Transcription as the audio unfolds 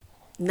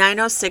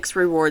906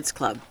 Rewards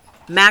Club,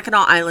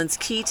 Mackinac Island's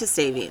key to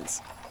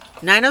savings.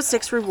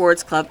 906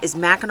 Rewards Club is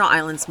Mackinac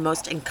Island's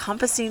most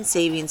encompassing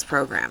savings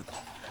program.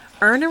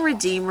 Earn and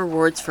redeem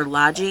rewards for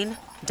lodging,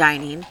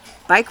 dining,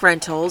 bike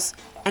rentals,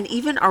 and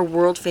even our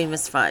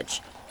world-famous fudge.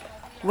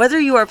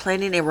 Whether you are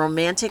planning a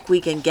romantic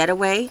weekend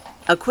getaway,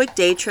 a quick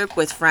day trip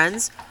with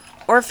friends,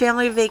 or a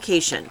family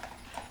vacation,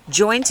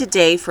 join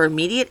today for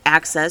immediate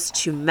access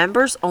to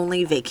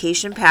members-only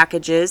vacation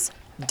packages,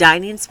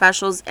 dining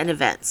specials, and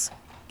events.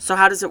 So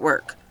how does it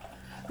work?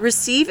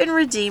 Receive and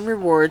redeem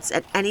rewards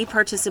at any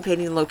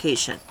participating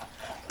location.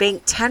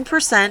 Bank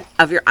 10%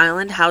 of your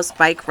Island House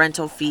bike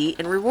rental fee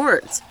in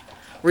rewards.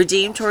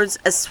 Redeem towards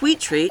a sweet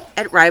treat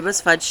at Ryba's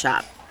Fudge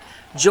Shop.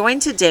 Join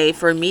today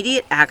for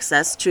immediate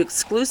access to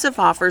exclusive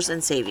offers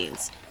and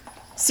savings.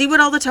 See what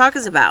all the talk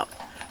is about.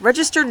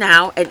 Register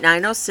now at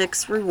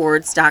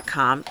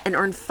 906rewards.com and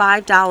earn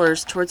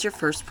 $5 towards your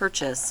first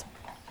purchase.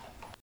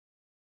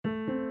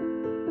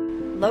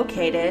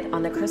 Located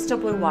on the crystal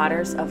blue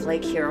waters of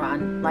Lake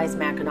Huron lies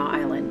Mackinac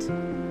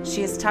Island.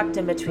 She is tucked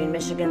in between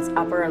Michigan's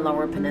upper and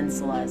lower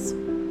peninsulas.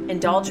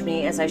 Indulge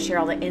me as I share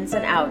all the ins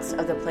and outs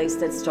of the place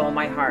that stole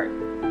my heart.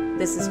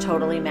 This is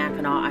Totally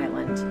Mackinac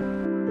Island.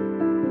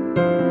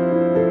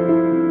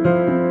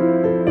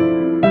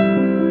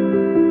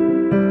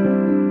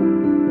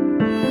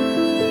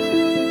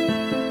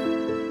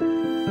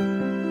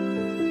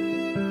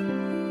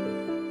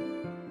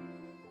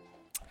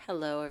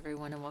 Hello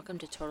everyone and welcome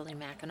to Totally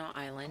Mackinac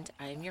Island.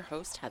 I am your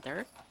host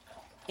Heather,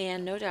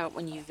 and no doubt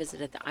when you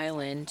visited the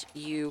island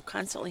you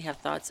constantly have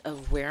thoughts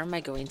of where am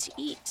I going to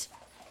eat.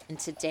 And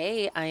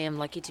today I am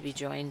lucky to be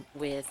joined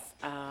with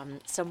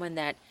someone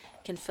that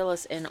can fill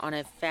us in on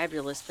a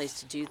fabulous place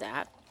to do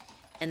that,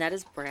 and that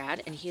is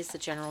Brad, and he is the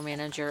general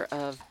manager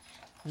of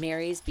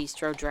Mary's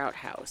Bistro Draught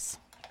House.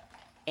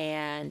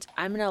 And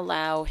I'm going to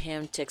allow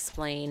him to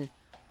explain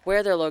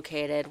where they're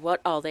located,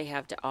 what all they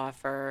have to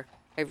offer.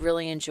 I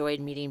really enjoyed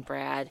meeting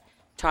Brad,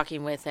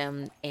 talking with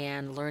him,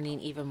 and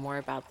learning even more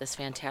about this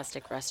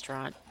fantastic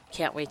restaurant.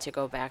 Can't wait to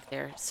go back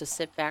there. So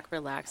sit back,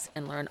 relax,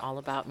 and learn all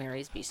about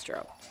Mary's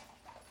Bistro.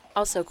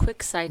 Also,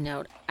 quick side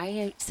note,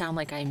 I sound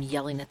like I'm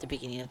yelling at the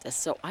beginning of this,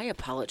 so I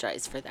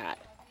apologize for that.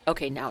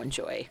 Okay, now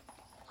enjoy.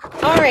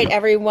 All right,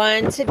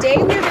 everyone. Today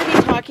we're going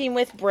to be talking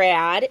with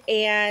Brad,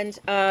 and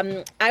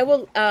I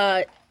will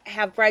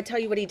have Brad tell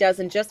you what he does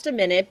in just a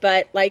minute,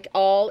 but like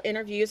all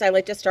interviews, I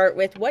like to start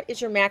with, what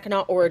is your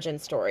Mackinac origin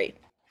story?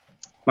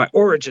 My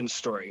origin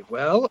story.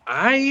 Well,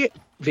 I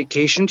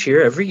vacationed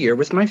here every year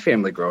with my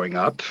family growing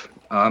up.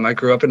 I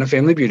grew up in a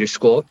family beauty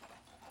school.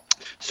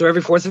 So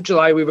every 4th of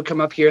July, we would come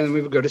up here and then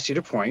we would go to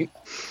Cedar Point.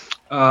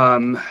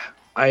 In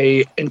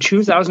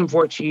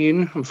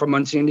 2014, I'm from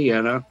Muncie,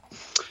 Indiana.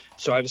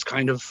 So I was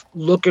kind of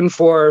looking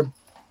for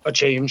a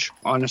change,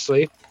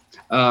 honestly.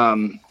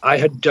 I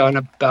had done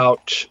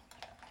about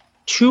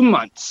 2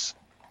 months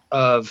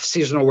of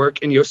seasonal work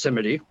in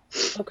Yosemite.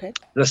 Okay.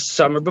 The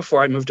summer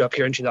before I moved up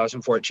here in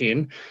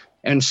 2014.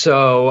 And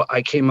so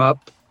I came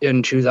up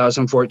in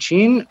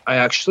 2014. I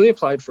actually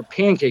applied for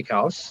Pancake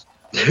House.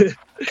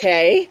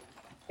 Okay.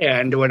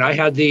 And when I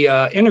had the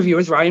interview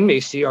with Ryan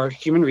Macy, our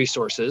human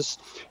resources,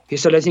 he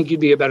said, I think you'd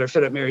be a better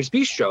fit at Mary's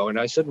Bistro. And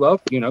I said, well,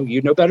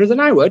 you know better than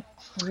I would.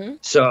 Mm-hmm.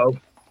 So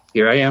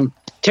here I am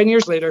 10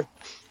 years later.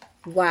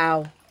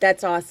 Wow.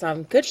 That's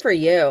awesome. Good for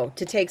you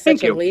to take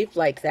such a leap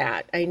like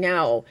that. I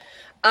know.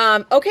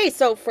 Okay.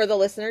 So for the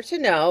listener to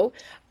know,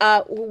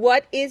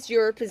 what is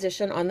your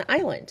position on the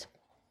island?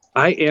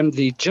 I am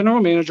the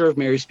general manager of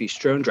Mary's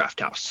Bistro and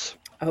Draught House.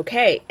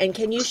 Okay. And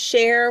can you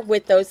share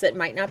with those that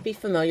might not be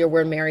familiar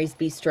where Mary's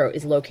Bistro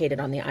is located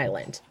on the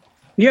island?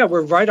 Yeah,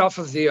 we're right off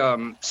of the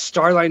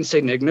Starline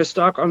St. Ignace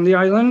dock on the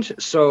island.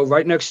 So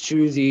right next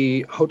to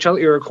the Hotel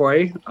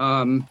Iroquois.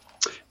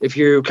 If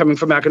you're coming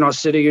from Mackinac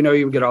City, you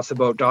would get off the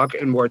boat dock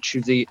and more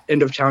to the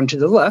end of town to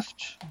the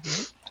left,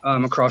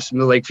 across from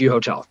the Lakeview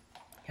Hotel.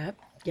 Yep.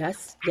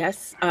 Yes.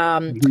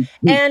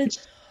 And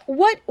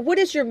what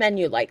is your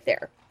menu like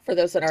there for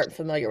those that aren't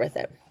familiar with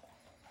it?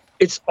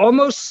 It's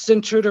almost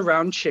centered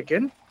around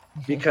chicken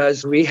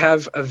because we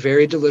have a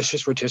very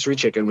delicious rotisserie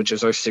chicken, which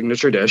is our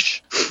signature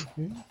dish.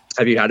 Mm-hmm.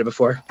 Have you had it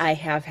before? I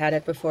have had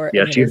it before.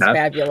 Yes, and you it is have.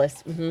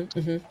 Fabulous. Mm-hmm,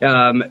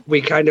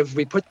 mm-hmm.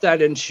 We put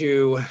that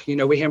into,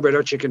 we hand-bread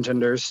our chicken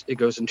tenders. It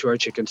goes into our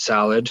chicken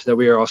salad that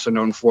we are also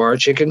known for, our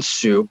chicken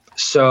soup.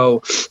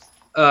 So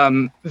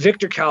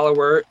Victor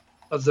Callower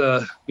of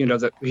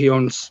he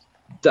owns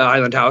the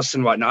Island House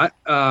and whatnot,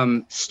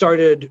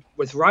 started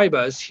with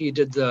Ryba's. He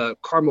did the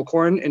caramel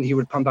corn, and he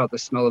would pump out the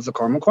smell of the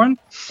caramel corn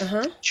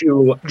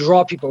to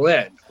draw people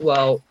in.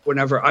 Well,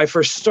 whenever I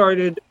first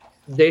started,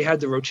 they had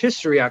the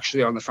rotisserie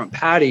actually on the front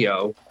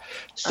patio,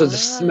 so the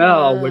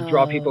smell would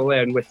draw people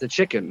in with the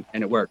chicken,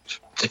 and it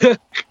worked.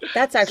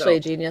 That's actually a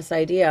genius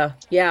idea.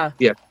 Yeah.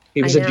 Yeah,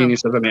 he was a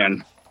genius of a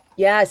man.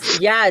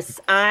 Yes.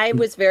 I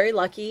was very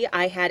lucky.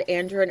 I had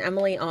Andrew and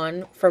Emily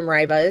on from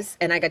Ryba's,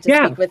 and I got to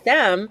speak with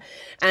them.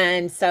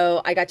 And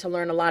so I got to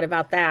learn a lot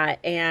about that.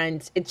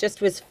 And it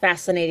just was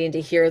fascinating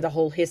to hear the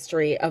whole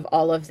history of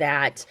all of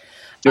that.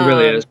 It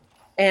really is.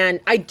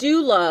 And I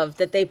do love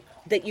that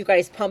you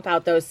guys pump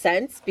out those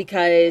scents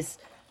because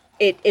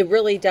it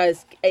really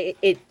does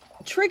it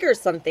triggers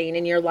something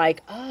and you're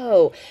like,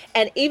 oh,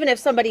 and even if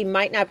somebody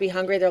might not be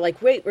hungry, they're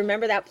like, wait,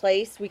 remember that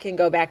place? We can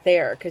go back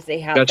there because they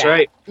have That's that.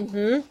 right.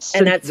 And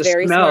that's The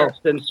very smell smart.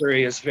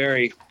 sensory is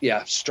very,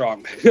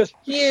 strong.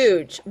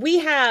 Huge. We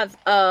have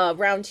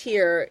around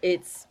here,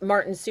 it's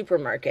Martin's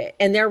Supermarket,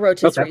 and their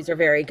Okay. rotisseries are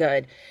very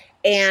good.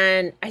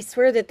 And I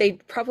swear that they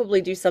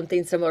probably do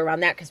something similar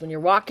around that because when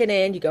you're walking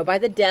in, you go by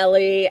the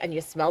deli and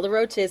you smell the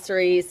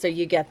rotisseries, so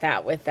you get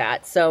that with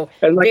that. So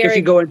And like if you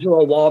very go into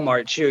a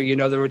Walmart too,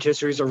 the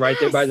rotisseries are right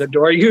there by yes. the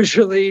door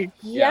usually.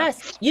 Yeah.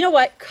 Yes. You know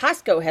what?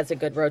 Costco has a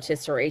good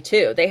rotisserie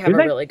too. They have Do a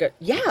they? really good.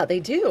 Yeah,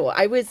 they do.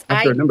 I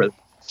have to remember.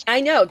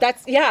 I know.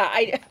 That's yeah,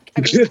 I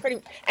mean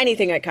pretty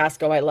anything at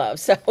Costco I love.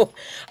 So um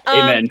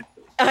Amen.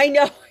 I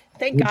know.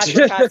 Thank God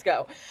for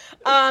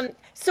Costco.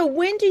 So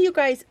when do you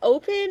guys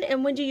open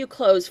and when do you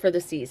close for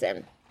the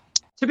season?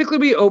 Typically,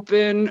 we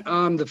open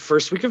the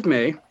first week of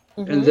May,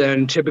 and Mm-hmm.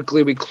 then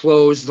typically we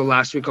close the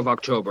last week of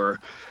October.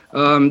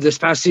 This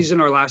past season,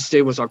 our last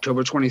day was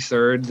October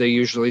 23rd. They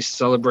usually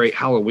celebrate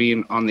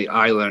Halloween on the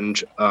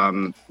island,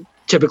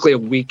 typically a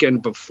week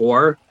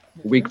before.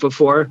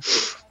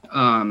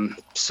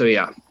 So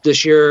yeah,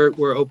 this year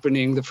we're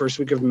opening the first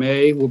week of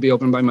May. We'll be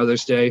open by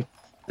Mother's Day.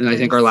 And I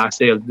think our Nice. last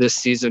day of this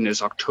season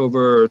is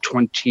October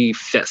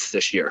 25th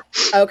this year.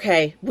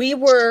 Okay. We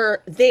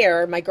were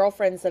there, my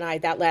girlfriends and I,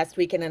 that last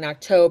weekend in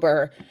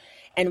October,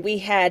 and we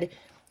had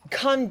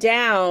come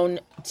down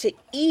to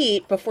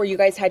eat before you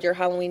guys had your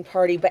Halloween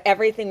party, but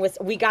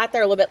we got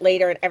there a little bit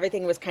later and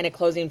everything was kind of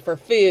closing for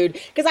food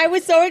because I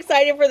was so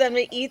excited for them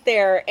to eat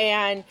there.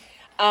 And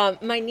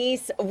my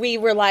niece, we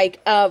were like,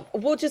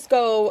 we'll just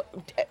go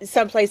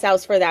someplace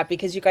else for that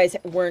because you guys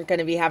weren't going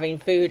to be having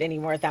food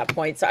anymore at that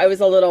point. So I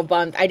was a little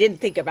bummed. I didn't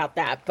think about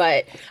that,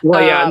 but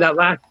Well, yeah, and um, that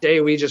last day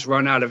we just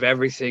run out of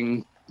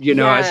everything,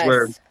 as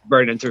we're yes.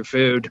 burning through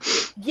food.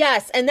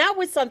 Yes, and that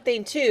was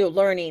something too,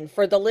 learning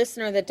for the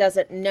listener that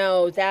doesn't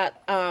know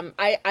that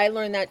I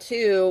learned that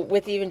too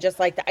with even just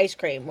like the ice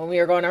cream when we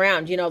were going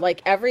around,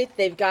 like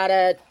they've got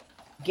to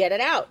get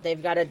it out.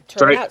 They've got to That's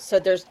turn it right. out. So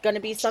there's going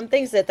to be some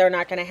things that they're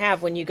not going to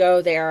have when you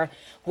go there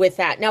with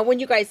that. Now, when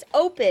you guys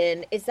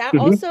open, is that Hmm.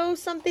 also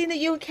something that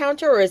you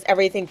encounter or is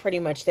everything pretty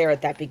much there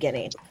at that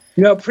beginning?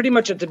 No, pretty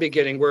much at the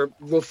beginning, we're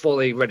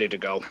fully ready to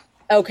go.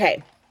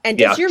 Okay. And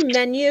Yeah. does your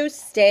menu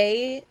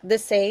stay the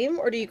same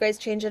or do you guys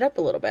change it up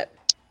a little bit?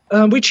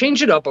 We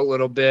change it up a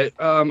little bit.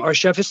 Our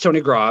chef is Tony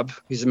Grob.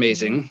 He's Mhm.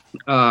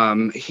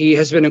 amazing. He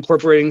has been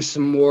incorporating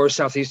some more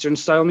Southeastern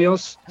style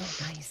meals,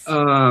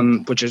 Oh,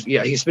 nice. which is,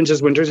 he spends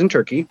his winters in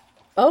Turkey.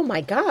 Oh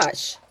my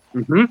gosh.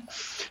 Hmm.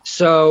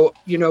 So,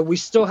 we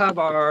still have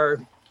our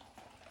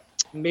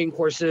main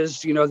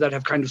courses, that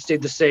have kind of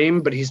stayed the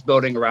same, but he's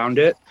building around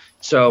it.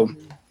 So,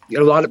 a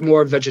lot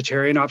more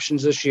vegetarian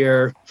options this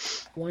year.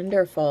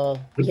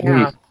 Wonderful. Mhm.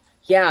 Yeah.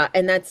 Yeah,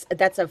 and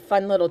that's a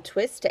fun little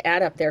twist to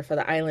add up there for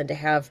the island to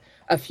have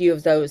a few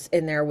of those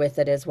in there with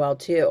it as well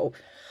too.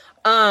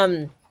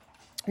 Um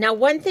Now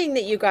one thing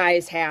that you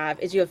guys have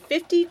is you have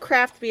 50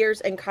 craft beers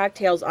and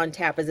cocktails on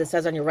tap as it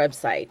says on your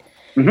website.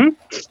 Mhm.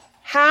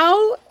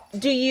 How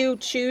do you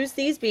choose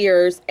these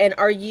beers and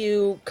are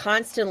you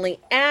constantly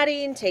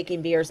adding,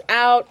 taking beers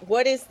out?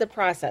 What is the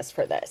process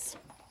for this?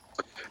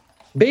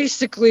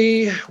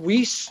 Basically,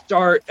 we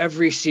start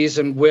every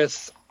season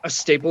with a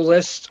staple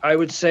list, I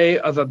would say,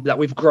 that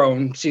we've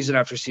grown season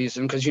after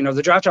season because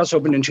the Draft House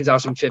opened in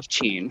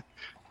 2015,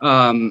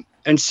 and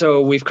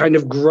so we've kind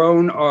of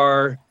grown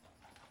our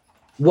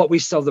what we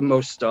sell the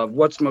most of,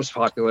 what's most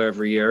popular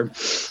every year,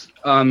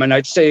 and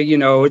I'd say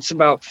it's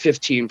about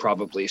 15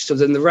 probably. So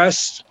then the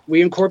rest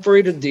we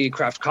incorporated the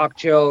craft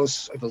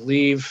cocktails, I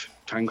believe.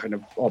 Time kind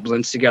of all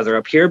blends together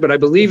up here, but I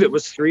believe it Mhm.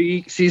 was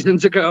 3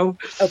 seasons ago.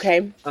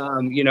 Okay.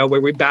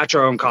 Where we batch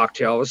our own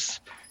cocktails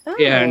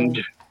and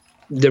Oh.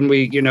 then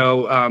we,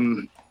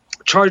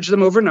 charge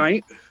them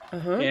overnight.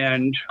 Uh-huh.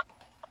 And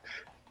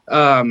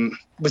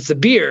with the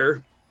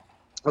beer,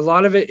 a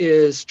lot of it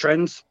is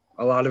trends.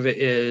 A lot of it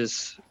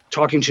is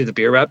talking to the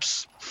beer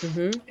reps.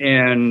 Mm-hmm.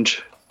 And,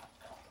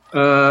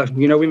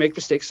 we make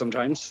mistakes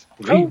sometimes.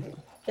 Oh,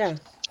 yeah.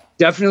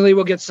 Definitely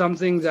will get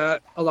something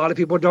that a lot of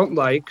people don't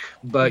like,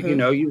 but,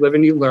 Mm-hmm. you live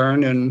and you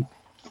learn. And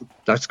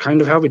that's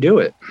kind of how we do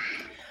it.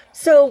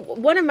 So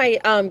one of my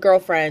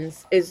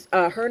girlfriends is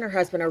her and her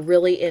husband are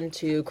really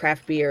into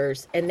craft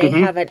beers, and they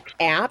Mhm. have an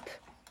app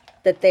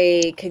that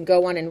they can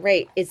go on and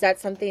rate. Is that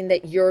something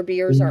that your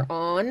beers are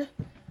on?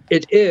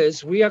 It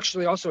is. We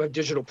actually also have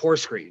digital pour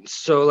screens.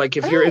 So, like,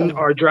 if you're in Oh,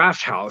 our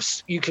draft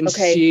house, you can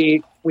okay.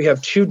 see we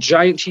have 2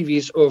 giant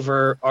TVs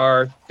over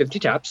our 50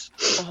 taps,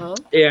 Uh-huh.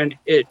 and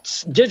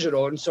it's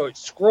digital. And so it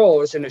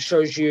scrolls and it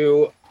shows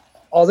you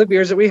all the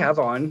beers that we have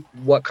on,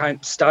 what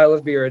kind style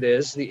of beer it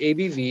is, the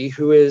ABV,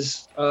 who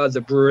is the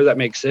brewer that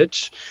makes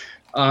it.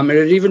 And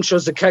it even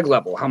shows the keg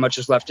level, how much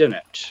is left in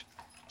it.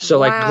 So,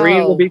 like,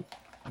 green will Wow. be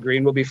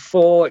Green will be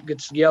full, it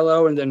gets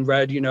yellow, and then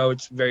red,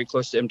 it's very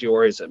close to empty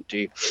or is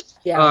empty.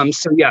 Yeah.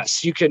 So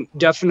yes, you can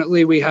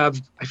definitely, we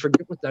have, I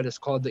forget what that is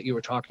called that you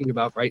were talking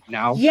about right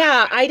now.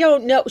 Yeah, I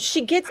don't know.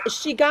 She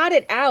got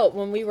it out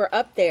when we were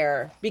up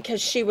there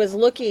because she was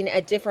looking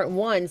at different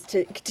ones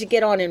to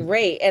get on and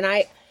rate. And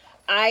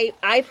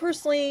I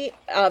personally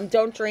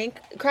don't drink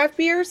craft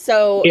beer,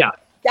 so Yeah.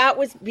 that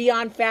was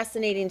beyond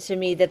fascinating to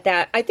me.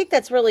 That I think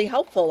that's really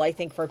helpful. I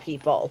think for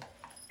people.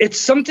 It's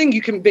something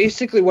you can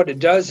basically, what it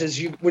does is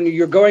when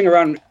you're going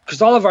around,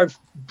 because all of our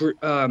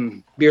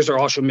beers are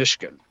also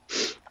Michigan.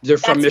 They're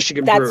from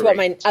Michigan breweries. That's what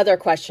my other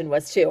question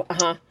was too.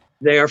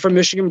 They are from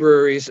Michigan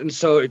breweries. And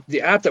so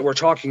the app that we're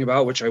talking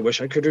about, which I wish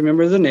I could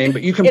remember the name,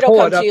 but you can It'll pull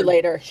come it up. To you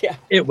later. Yeah.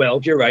 It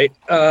will. You're right.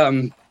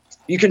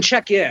 You can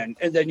check in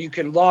and then you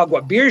can log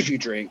what beers you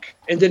drink.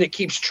 And then it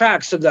keeps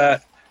track so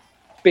that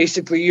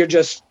basically you're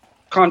just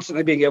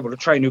constantly being able to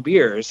try new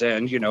beers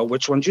and,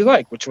 which ones you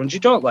like, which ones you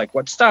don't like,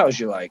 what styles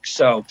you like.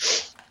 So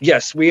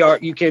yes,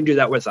 you can do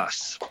that with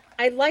us.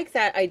 I like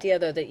that idea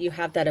though, that you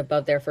have that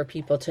above there for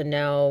people to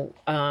know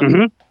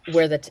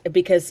where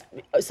because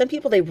some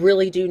people, they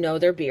really do know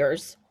their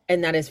beers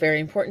and that is very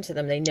important to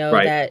them. They know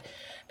that,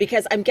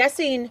 because I'm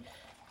guessing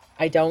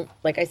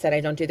like I said, I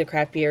don't do the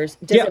craft beers.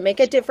 Does it make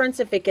a difference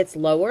if it gets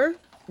lower?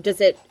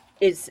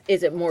 Is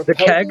it more the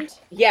potent? keg?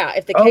 Yeah.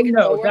 If the keg is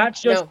lower?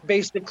 That's just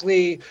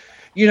basically,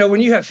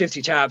 when you have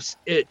 50 taps,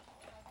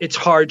 it's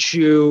hard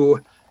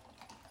to,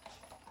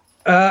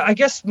 I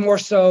guess more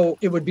so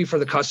it would be for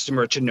the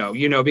customer to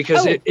know,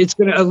 because it's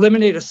going to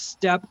eliminate a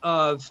step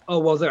of,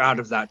 they're out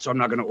of that, so I'm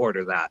not going to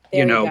order that,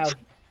 There you go.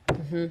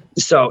 Mm-hmm.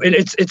 So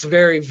it's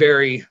very,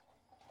 very,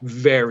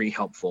 very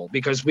helpful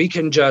because we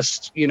can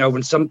just,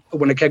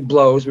 when a keg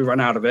blows, we run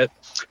out of it.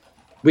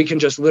 We can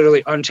just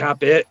literally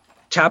untap it,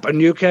 tap a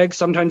new keg.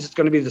 Sometimes it's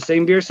going to be the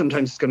same beer.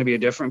 Sometimes it's going to be a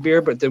different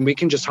beer, but then we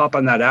can just hop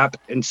on that app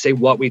and say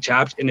what we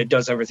tapped and it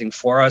does everything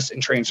for us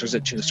and transfers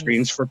it to the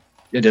screens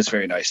it is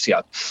very nice.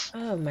 Yeah.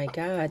 Oh my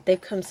God.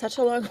 They've come such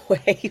a long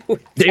way.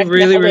 They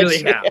really,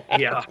 really have.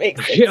 Yeah.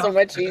 Makes it so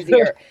much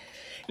easier.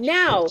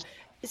 Now,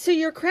 so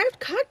your craft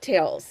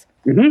cocktails,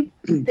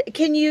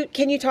 can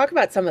you talk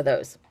about some of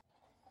those?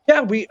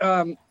 Yeah, we,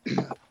 the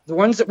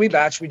ones that we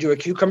batch, we do a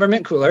cucumber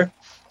mint cooler,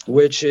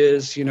 which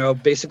is,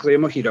 basically a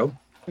mojito.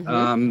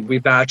 We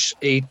batch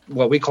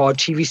what we call a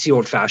TVC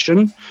old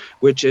fashioned,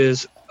 which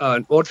is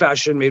an old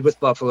fashioned made with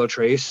Buffalo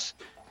Trace.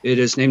 It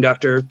is named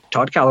after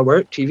Todd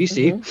Calloway,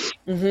 TVC.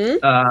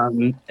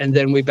 And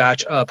then we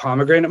batch a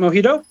pomegranate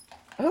mojito.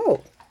 Oh.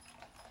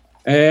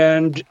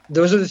 And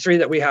those are the three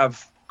that we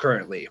have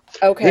currently.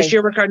 Okay. This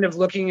year we're kind of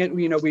looking at,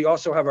 we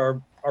also have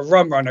our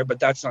rum runner, but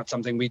that's not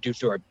something we do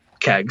through our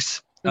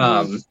kegs.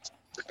 But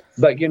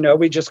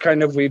we just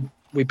kind of, we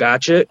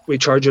batch it, we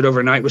charge it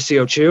overnight with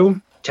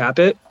CO2, tap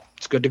it,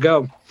 it's good to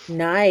go.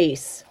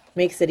 Nice.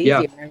 Makes it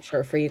easier, I'm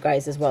sure, for you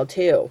guys as well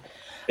too.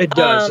 It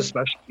does,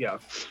 especially,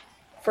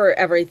 for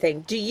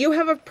everything. Do you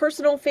have a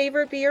personal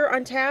favorite beer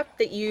on tap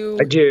that you...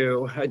 I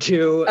do.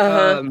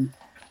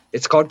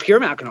 It's called Pure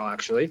Mackinac,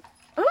 actually.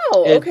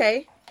 Oh,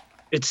 okay.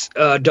 It's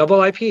double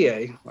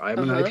IPA. I'm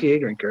an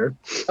IPA drinker.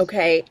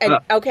 Okay. And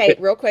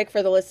real quick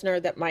for the listener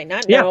that might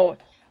not know,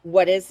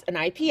 what is an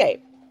IPA?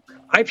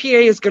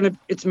 IPA is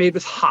it's made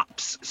with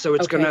hops. So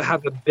it's going to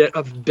have a bit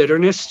of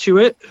bitterness to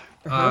it.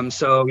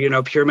 So,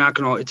 Pure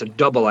Mackinac, it's a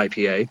double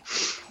IPA.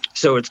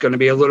 So it's going to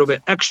be a little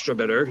bit extra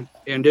bitter.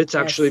 And it's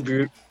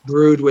actually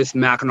brewed with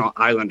Mackinac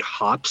Island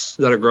hops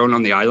that are grown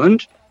on the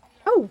island.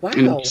 Oh, wow.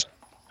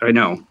 I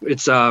know.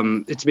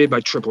 It's made by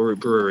Triple Root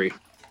Brewery.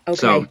 Okay.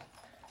 So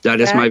that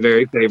is my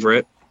very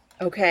favorite.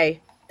 Okay.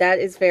 That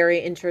is very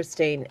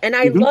interesting. And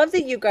I love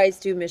that you guys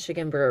do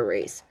Michigan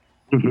breweries.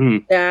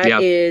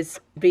 That is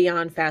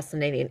beyond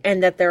fascinating.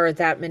 And that there are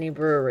that many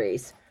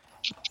breweries.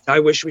 I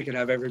wish we could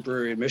have every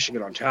brewery in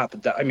Michigan on tap.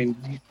 But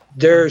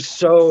there's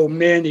so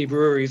many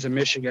breweries in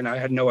Michigan. I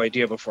had no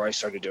idea before I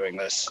started doing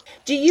this.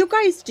 Do you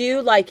guys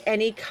do like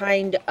any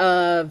kind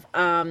of,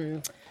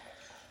 I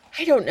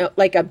don't know,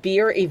 like a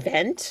beer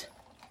event?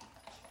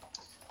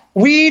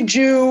 We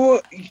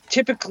do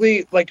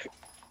typically, like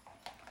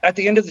at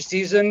the end of the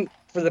season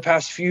for the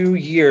past few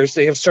years,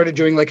 they have started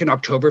doing like an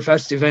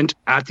Oktoberfest event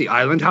at the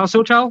Island House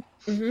Hotel.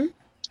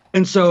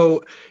 And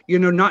so,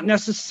 not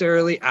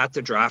necessarily at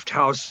the Draft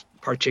House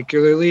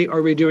particularly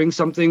are we doing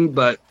something,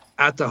 but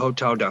at the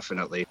hotel,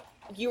 definitely.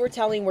 You were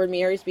telling where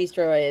Mary's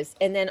Bistro is,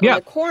 and then on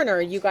the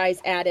corner, you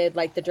guys added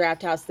like the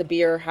Draft House, the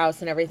beer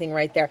house, and everything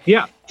right there.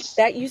 Yeah.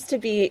 That used to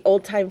be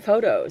old time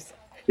photos.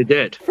 It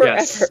did. Forever.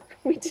 Yes.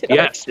 We did.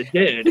 Yes, it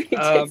did. We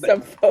did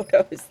some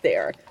photos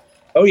there.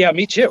 Oh yeah,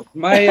 me too.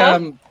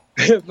 My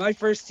my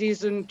first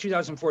season,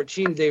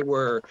 2014, they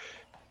were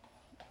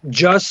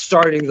just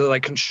starting the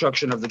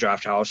construction of the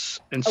Draft House,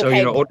 and so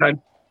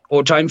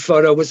old time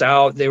photo was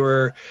out. They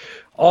were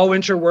all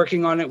winter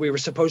working on it. We were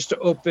supposed to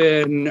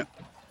open,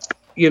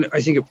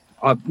 I think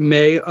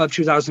May of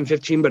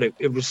 2015, but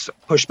it was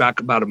pushed back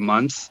about a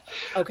month.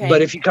 Okay.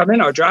 But if you come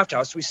in our Draft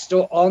House, we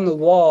still on the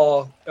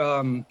wall,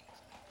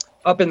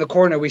 up in the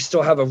corner, we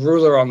still have a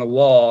ruler on the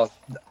wall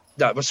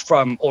that was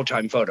from old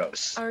time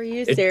photos. Are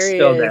you It's still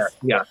serious? there.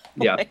 Yeah, Oh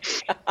yeah. my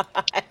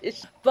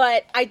gosh.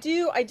 But I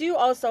do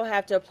also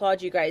have to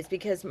applaud you guys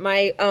because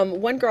my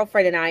one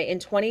girlfriend and I in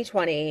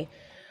 2020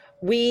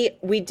 we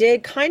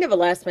did kind of a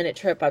last minute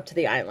trip up to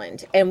the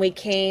island, and we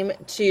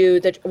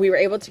were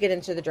able to get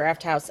into the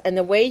draft house, and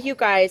the way you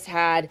guys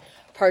had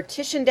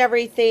partitioned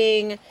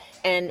everything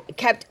and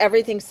kept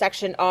everything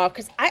sectioned off,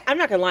 because I'm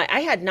not gonna lie,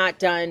 I had not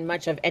done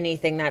much of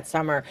anything that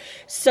summer,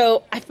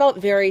 so I felt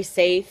very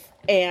safe.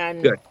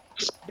 And Good.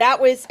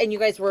 and you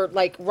guys were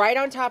like right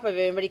on top of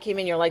it. Anybody came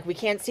in, you're like, we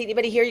can't see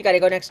anybody here, you got to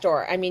go next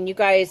door. I mean, you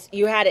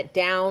had it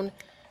down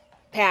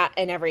pat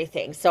and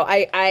everything. So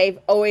I've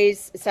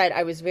always said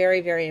I was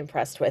very, very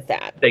impressed with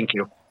that. Thank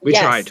you. We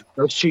Yes. tried.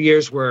 Those 2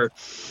 years were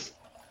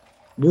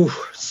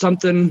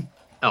something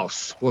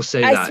else. We'll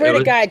say I that. swear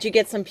to God, you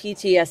get some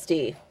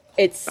PTSD.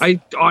 I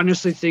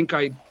honestly think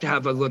I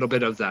have a little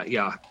bit of that.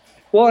 Yeah.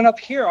 Well, and up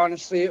here,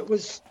 honestly,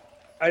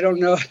 I don't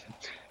know.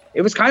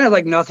 It was kind of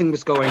like nothing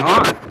was going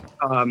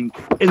on,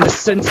 in the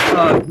sense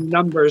of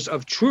numbers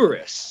of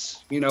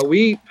tourists.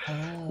 We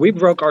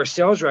broke our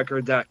sales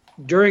record that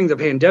during the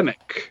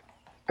pandemic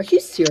Are you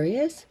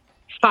serious?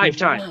 5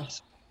 Wow.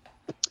 times.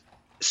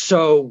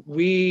 So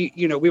we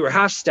were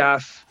half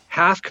staff,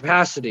 half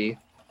capacity,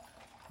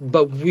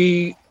 but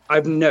we've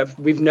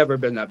never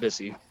been that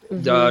busy.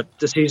 The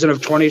season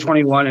of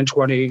 2021 and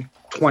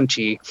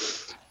 2020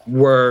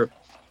 were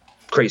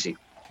crazy.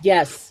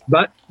 Yes.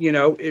 But,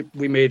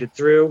 we made it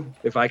through.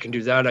 If I can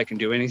do that, I can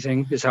do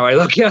anything, is how I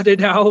look at it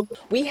now.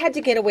 We had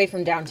to get away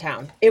from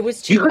downtown. It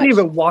was too You couldn't much.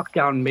 even walk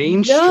down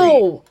Main Street.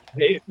 No.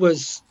 It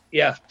was,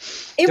 yeah.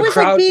 It The was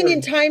like crowds being were-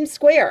 in Times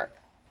Square.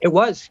 It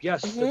was,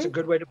 yes. That's a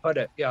good way to put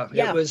it. Yeah.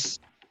 Yeah. It was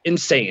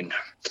insane.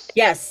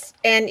 Yes.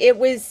 And it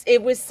was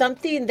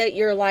something that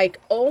you're like,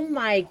 oh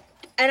my,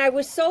 and I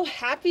was so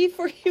happy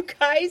for you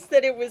guys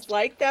that it was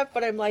like that,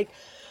 but I'm like,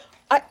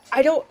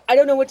 I don't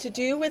know what to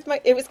do with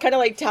it was kind of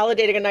like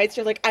Talladega Nights.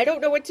 You're like, I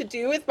don't know what to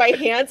do with my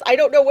hands. I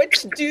don't know what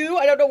to do.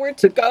 I don't know where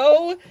to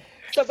go.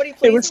 Somebody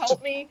please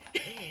help me.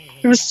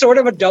 It was sort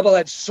of a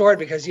double-edged sword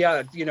because,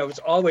 it's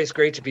always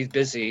great to be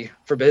busy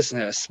for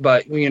business.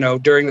 But,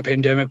 during the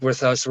pandemic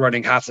with us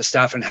running half the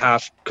staff and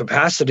half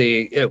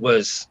capacity, it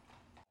was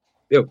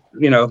an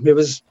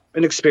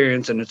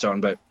experience in its own.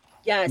 But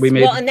Yes. we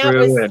made Well, it and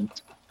through.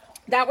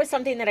 that was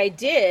something that I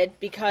did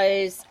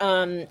because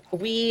I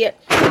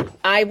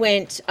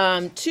went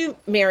to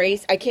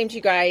Mary's. I came to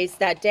you guys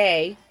that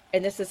day,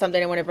 and this is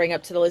something I want to bring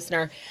up to the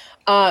listener,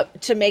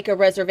 to make a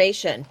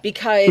reservation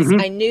because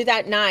I knew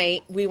that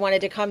night we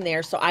wanted to come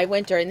there. So I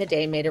went during the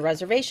day and made a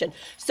reservation.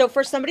 So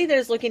for somebody that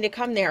is looking to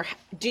come there,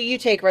 do you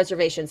take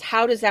reservations?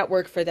 How does that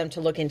work for them to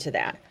look into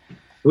that?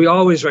 We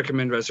always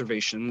recommend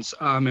reservations,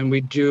 and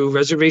we do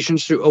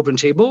reservations through Open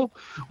Table,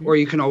 or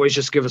you can always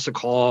just give us a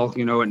call, at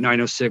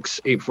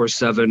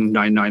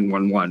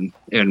 906-847-9911,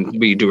 and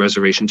we do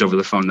reservations over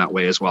the phone that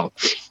way as well.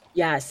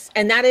 Yes,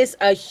 and that is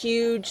a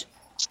huge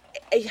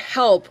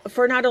help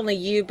for not only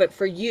you, but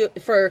for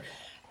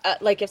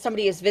like if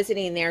somebody is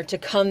visiting there to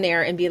come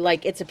there and be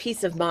like, it's a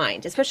peace of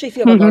mind, especially if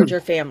you have a larger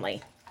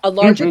family, a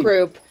larger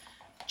group.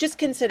 Just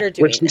consider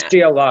doing Which we that.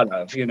 see a lot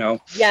of,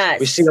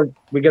 Yes.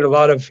 We get a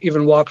lot of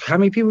even walk. How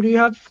many people do you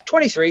have?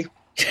 23. You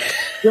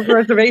have a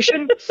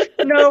reservation?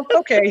 No?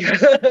 Okay.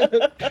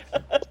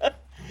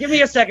 Give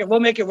me a second. We'll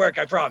make it work.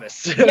 I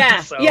promise.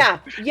 Yeah. So, Yeah.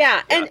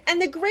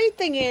 And the great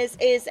thing is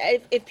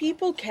if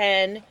people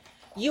can,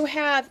 you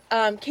have,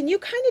 can you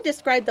kind of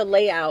describe the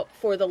layout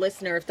for the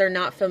listener if they're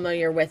not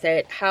familiar with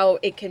it, how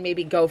it can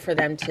maybe go for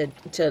them to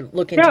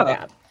look into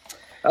that?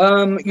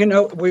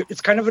 It's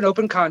kind of an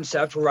open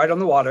concept. We're right on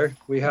the water.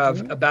 We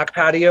have a back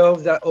patio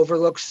that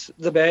overlooks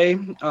the bay.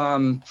 We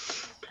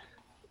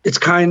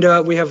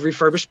have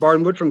refurbished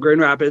barnwood from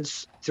Grand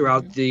Rapids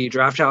throughout the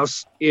draft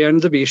house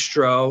and the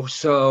bistro.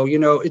 So,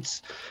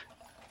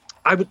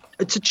 it's a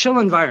chill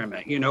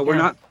environment.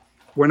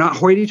 We're not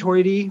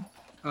hoity-toity.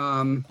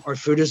 Our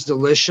food is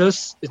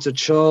delicious. It's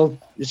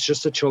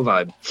just a chill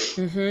vibe.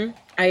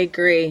 I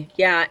agree.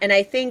 Yeah. And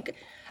I think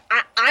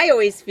I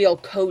always feel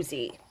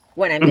cozy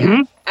when I'm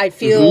there. I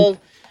feel,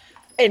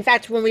 in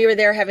fact, when we were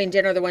there having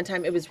dinner the one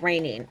time, it was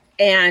raining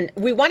and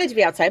we wanted to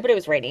be outside, but it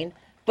was raining,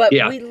 but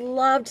we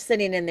loved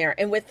sitting in there.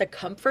 And with the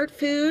comfort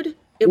food,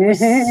 it was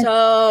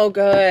so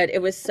good.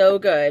 It was so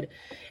good.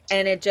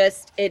 And it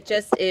just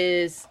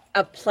is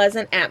a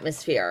pleasant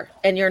atmosphere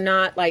and you're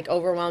not like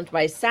overwhelmed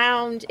by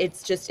sound.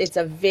 It's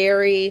a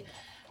very,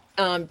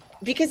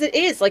 because it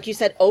is, like you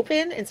said,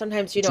 open, and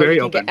sometimes you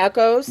can get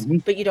echoes,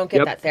 but you don't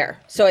get that there.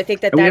 So I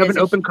think that we have an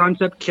open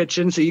concept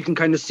kitchen, so you can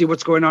kind of see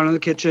what's going on in the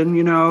kitchen,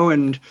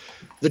 and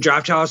the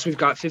draft house, we've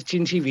got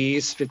 15 or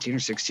 16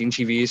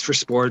 TVs for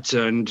sports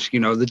and,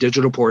 the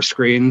digital pour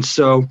screen.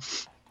 So,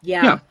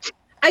 yeah.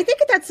 I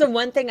think that's the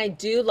one thing I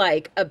do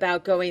like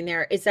about going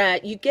there is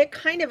that you get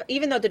kind of,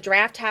 even though the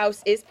draft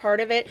house is part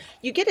of it,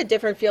 you get a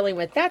different feeling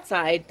with that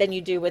side than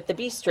you do with the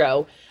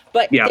bistro.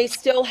 But they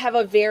still have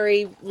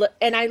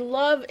and I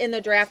love in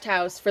the draft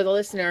house for the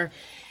listener,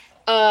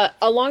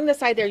 along the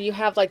side there, you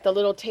have like the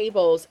little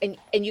tables and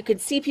you could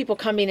see people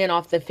coming in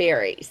off the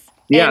ferries.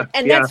 Yeah,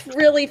 And yeah. that's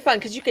really fun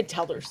because you could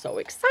tell they're so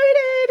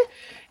excited.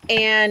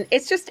 And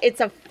it's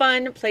a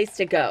fun place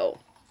to go.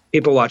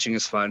 People watching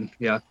is fun.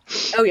 Yeah.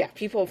 Oh yeah,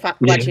 people Yeah.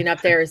 watching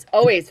up there is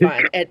always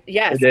fun. And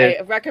yes, It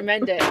is. I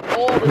recommend it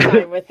all the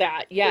time with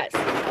that. Yes.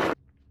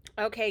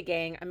 Okay,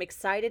 gang, I'm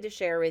excited to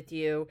share with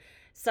you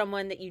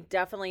someone that you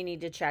definitely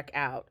need to check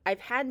out. I've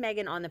had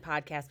Megan on the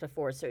podcast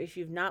before, so if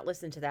you've not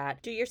listened to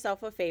that, do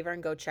yourself a favor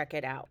and go check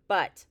it out.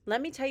 But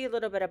let me tell you a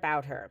little bit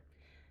about her.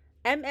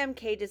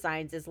 MMK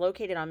Designs is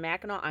located on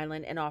Mackinac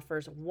Island and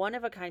offers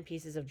one-of-a-kind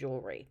pieces of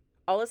jewelry.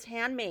 All is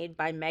handmade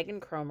by Megan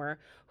Cromer,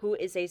 who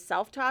is a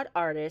self-taught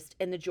artist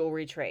in the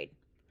jewelry trade.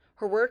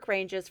 Her work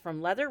ranges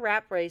from leather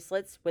wrap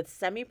bracelets with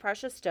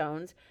semi-precious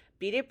stones,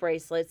 beaded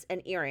bracelets,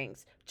 and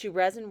earrings to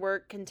resin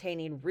work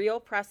containing real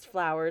pressed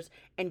flowers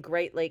and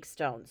Great Lake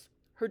stones.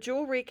 Her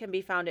jewelry can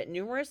be found at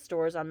numerous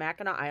stores on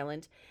Mackinac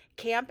Island,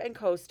 Camp and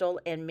Coastal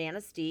in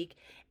Manistee,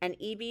 and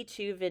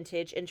EB2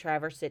 Vintage in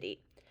Traverse City.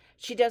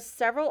 She does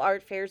several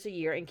art fairs a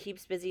year and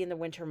keeps busy in the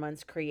winter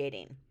months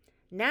creating.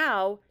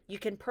 Now you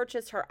can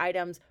purchase her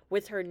items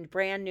with her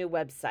brand new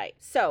website.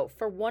 So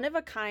for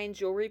one-of-a-kind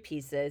jewelry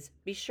pieces,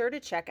 be sure to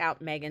check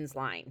out Megan's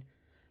line.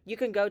 You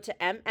can go to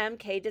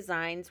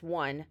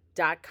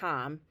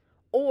mmkdesigns1.com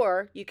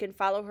or you can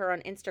follow her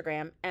on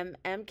Instagram,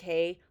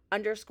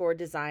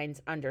 mmk_designs_.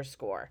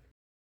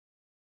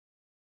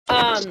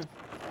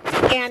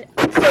 And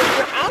so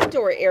your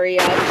outdoor area,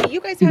 do you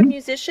guys have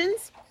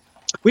musicians?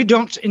 We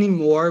don't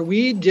anymore.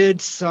 We did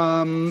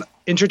some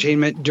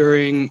entertainment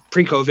during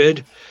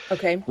pre-COVID.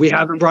 Okay. We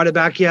haven't brought it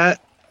back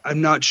yet. I'm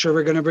not sure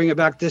we're going to bring it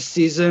back this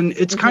season.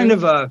 It's kind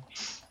of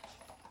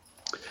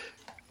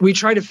we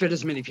try to fit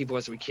as many people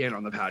as we can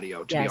on the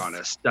patio, to be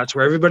honest. That's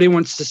where everybody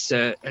wants to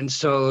sit. And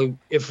so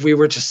if we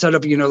were to set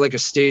up, like a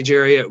stage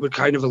area, it would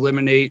kind of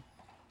eliminate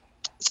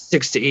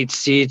 6 to 8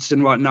 seats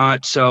and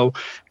whatnot. So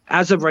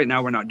as of right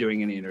now, we're not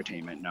doing any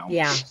entertainment, no.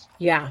 Yeah.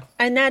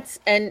 And that's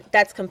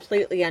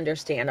completely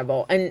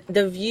understandable. And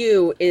the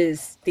view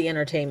is the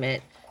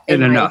entertainment.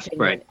 And enough,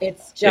 right.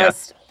 It's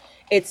just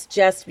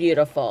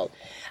beautiful.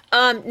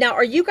 Now,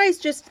 are you guys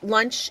just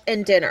lunch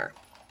and dinner?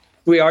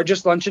 We are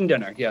just lunch and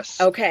dinner,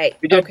 yes. Okay.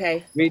 We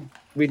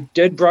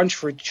did brunch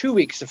for 2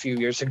 weeks a few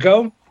years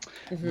ago,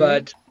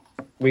 but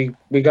we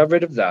got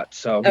rid of that.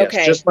 So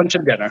yes, just lunch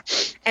and dinner.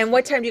 And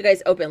what time do you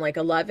guys open? Like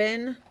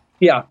 11?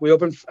 Yeah, we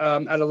open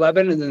at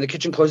 11, and then the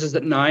kitchen closes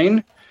at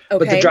 9.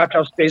 But the draft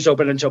house stays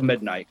open until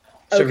midnight,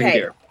 serving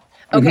beer.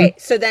 Okay,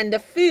 so then the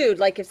food,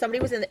 like if somebody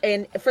was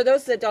and for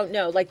those that don't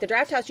know, like the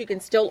draft house, you can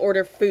still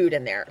order food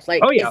in there.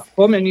 Like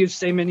full menu,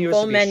 same menu as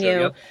the bistro,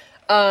 menu.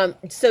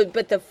 Yep.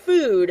 But the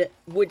food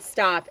would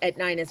stop at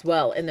 9 as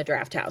well in the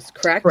draft house,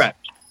 correct?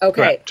 Correct.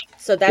 Okay, Correct.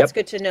 So that's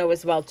good to know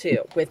as well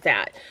too with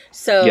that.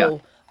 So.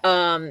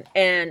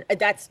 And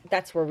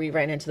that's where we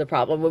ran into the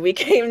problem when we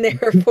came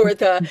there for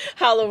the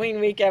Halloween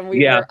weekend.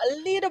 We were a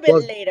little bit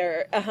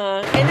later.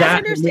 And that's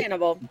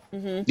understandable.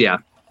 Yeah.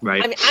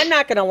 Right. I mean, I'm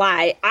not going to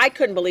lie. I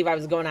couldn't believe I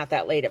was going out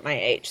that late at my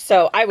age.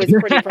 So I was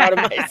pretty proud of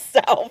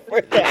myself for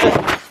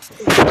that.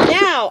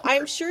 Now,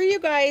 I'm sure you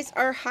guys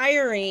are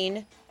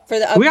hiring for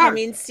the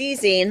upcoming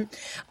season.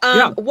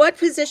 What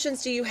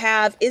positions do you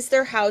have? Is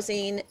there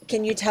housing?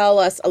 Can you tell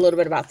us a little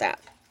bit about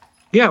that?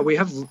 Yeah, we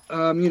have,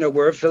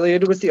 we're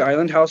affiliated with the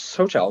Island House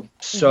Hotel.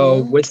 So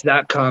with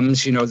that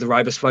comes, the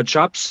Ribas Flood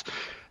Shops,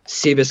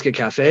 Seabiscuit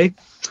Cafe,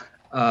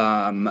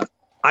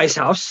 Ice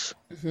House,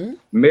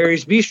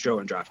 Mary's Bistro,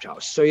 and Draft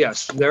House. So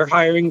yes, they're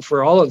hiring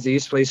for all of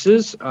these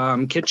places.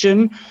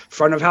 Kitchen,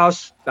 front of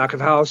house, back of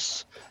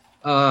house.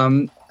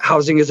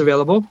 Housing is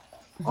available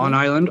on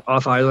island,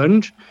 off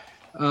island.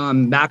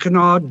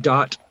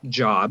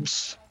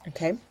 Mackinac.jobs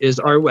is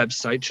our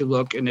website to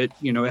look, and it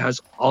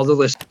has all the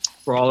lists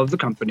for all of the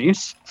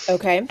companies.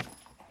 Okay.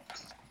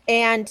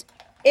 And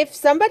if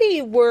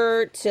somebody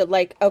were to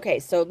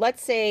so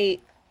let's say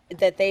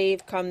that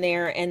they've come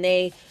there and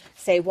they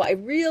say, well, I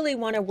really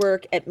want to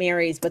work at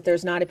Mary's, but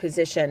there's not a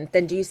position.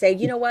 Then do you say,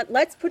 you know what,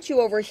 let's put you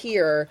over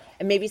here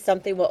and maybe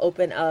something will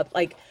open up,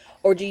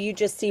 or do you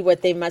just see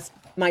what they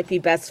might be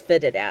best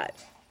fitted at?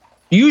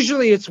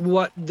 Usually it's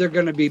what they're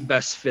going to be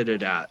best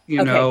fitted at,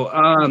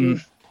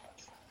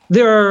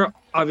 There are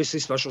obviously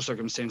special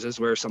circumstances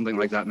where something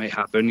like that may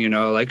happen,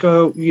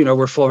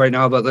 we're full right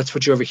now, but let's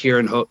put you over here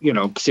and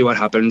see what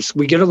happens.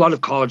 We get a lot of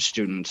college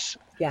students.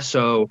 Yeah.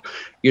 So,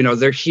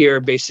 they're here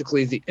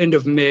basically the end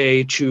of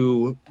May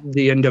to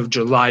the end of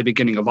July,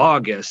 beginning of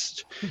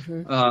August.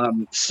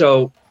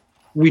 So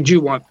we do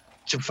want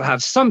to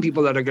have some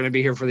people that are going to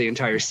be here for the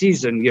entire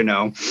season,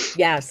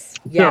 Yes.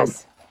 So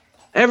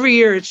every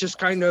year it's just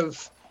kind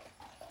of,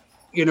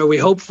 we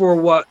hope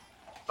for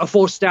a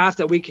full staff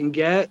that we can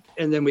get,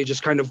 and then we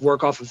just kind of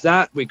work off of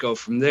that. We go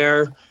from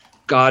there.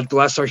 God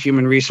bless our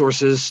human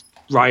resources,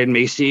 Ryan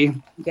Macy.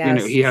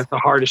 Yes. He has the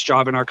hardest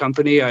job in our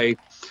company. I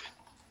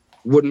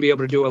wouldn't be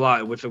able to do a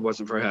lot if it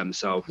wasn't for him.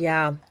 So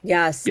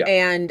yes.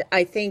 And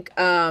I think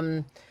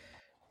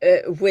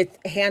with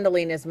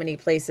handling as many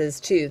places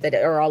too that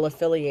are all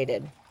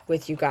affiliated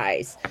with you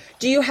guys,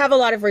 do you have a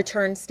lot of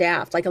return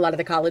staff, like a lot of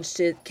the college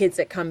kids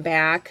that come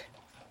back?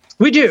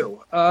 We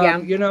do.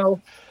 Yeah.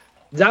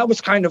 That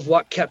was kind of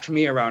what kept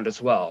me around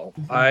as well.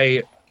 Mhm.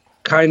 I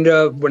kind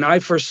of, my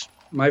first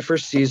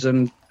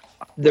season,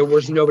 there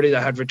was nobody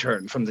that had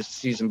returned from the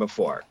season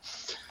before.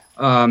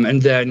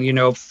 And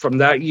then, from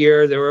that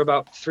year, there were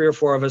about 3 or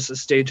 4 of us that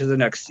stayed to the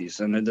next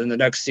season. And then the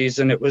next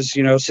season, it was,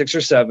 6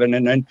 or 7.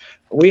 And then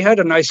we had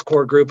a nice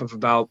core group of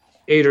about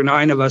 8 or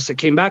 9 of us that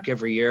came back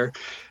every year.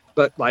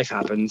 But life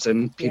happens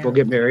and people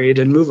get married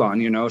and move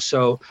on.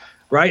 So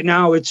right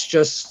now it's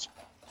just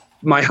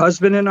my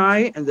husband and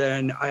I, and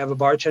then I have a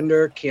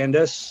bartender,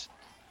 Candace.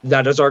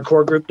 That is our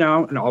core group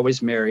now, and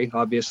always Mary.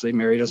 Obviously,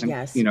 Mary doesn't,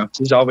 Yes.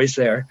 she's always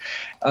there.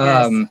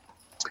 Yes.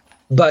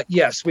 But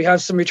yes, we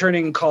have some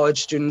returning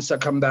college students that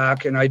come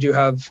back, and I do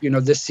have,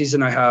 this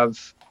season I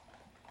have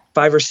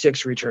 5 or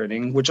 6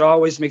 returning, which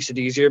always makes it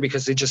easier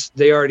because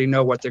they already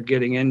know what they're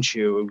getting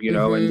into,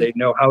 and they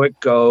know how it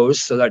goes.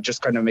 So that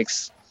just kind of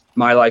makes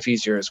my life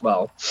easier as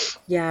well.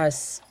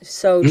 Yes,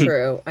 so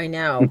true. I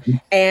know.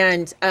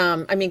 And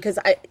because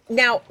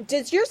now,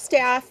 does your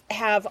staff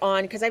have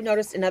on, because I've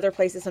noticed in other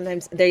places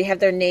sometimes they have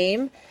their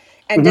name,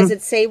 and does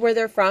it say where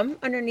they're from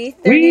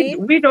underneath their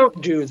name? We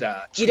don't do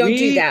that. You don't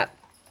do that.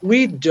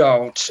 We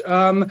don't.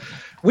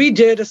 We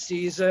did a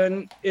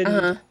season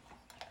in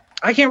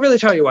I can't really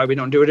tell you why we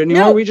don't do it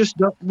anymore. No. We just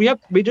don't.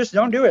 We just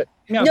don't do it.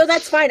 Yeah. No,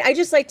 that's fine. I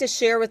just like to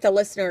share with the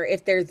listener,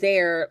 if they're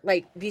there,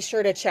 like, be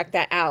sure to check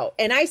that out.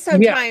 And I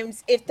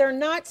sometimes, if they're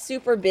not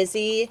super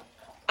busy,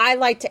 I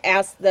like to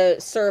ask the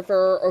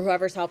server or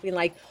whoever's helping,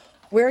 like,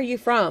 where are you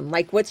from?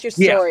 Like, what's your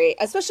story?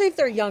 Especially if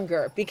they're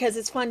younger, because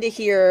it's fun to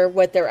hear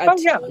what they're up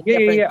to,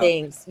 different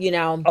things,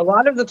 A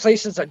lot of the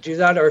places that do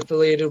that are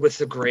affiliated with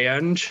the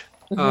Grand.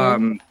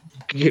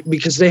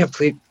 Because they have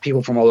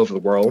people from all over the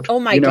world. Oh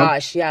my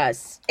gosh,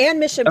 yes. And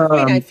Mission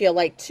Point, I feel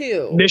like,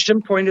 too.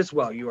 Mission Point as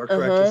well. You are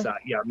correct with that.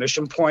 Yeah,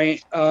 Mission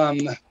Point.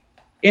 And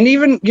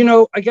even,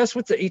 I guess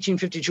with the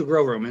 1852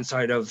 Grill Room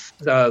inside of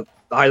the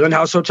Island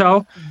House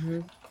Hotel,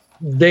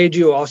 they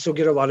do also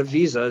get a lot of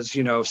visas,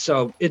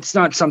 so it's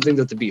not something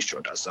that the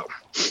bistro does, though.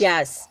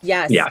 Yes.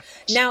 Yeah.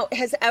 Now,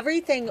 has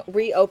everything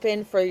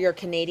reopened for your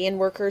Canadian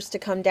workers to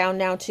come down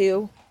now,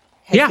 too?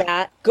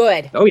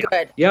 Good. Oh, yeah.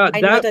 Good. Yeah,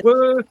 that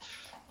was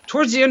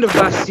towards the end of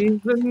last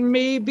season,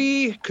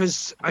 maybe,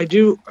 because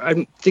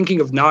I'm thinking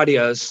of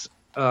Nadia's,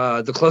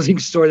 the clothing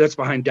store that's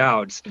behind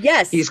Dowd's.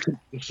 Yes.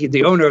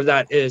 The owner of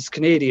that is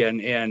Canadian,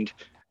 and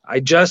I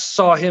just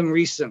saw him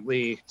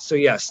recently. So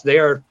yes, they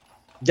are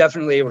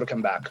definitely able to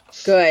come back.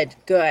 Good.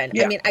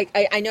 Yeah. I mean,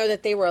 I know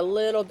that they were a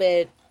little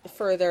bit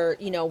further,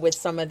 with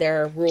some of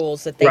their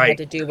rules that they had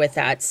to do with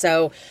that.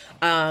 So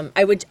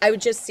I would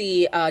just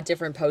see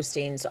different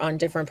postings on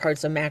different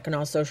parts of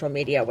Mackinac social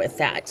media with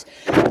that.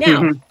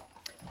 Now,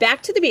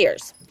 back to the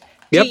beers.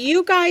 Yep. Do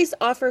you guys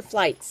offer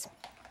flights?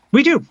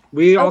 We do.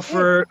 We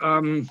offer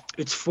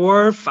it's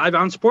 4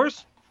 5-ounce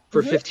pours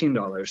for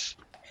 $15.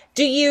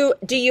 Do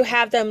you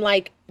have them,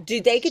 like,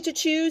 do they get to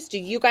choose? Do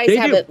you guys They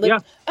have do, it? yeah.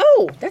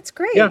 Oh, that's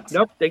great. Yeah,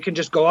 nope. They can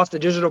just go off the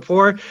digital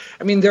pour.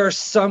 I mean, there are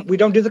some, we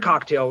don't do the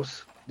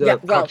cocktails.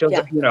 Cocktails,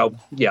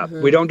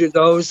 we don't do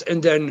those.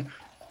 And then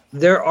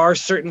there are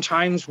certain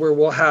times where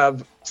we'll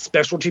have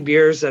specialty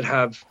beers that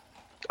have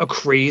a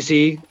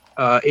crazy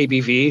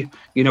ABV.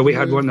 We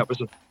had one that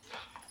was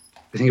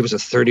I think it was a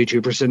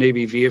 32%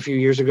 ABV a few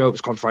years ago. It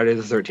was called Friday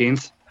the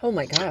 13th. Oh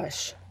my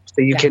gosh.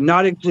 So you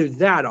cannot include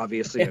that,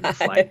 obviously, in the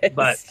flight.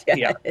 But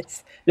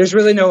there's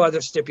really no other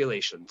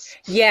stipulations.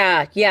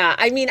 Yeah.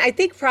 I mean, I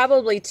think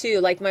probably too,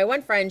 like my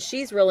one friend,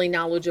 she's really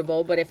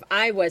knowledgeable, but if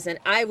I wasn't,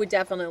 I would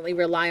definitely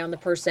rely on the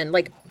person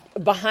like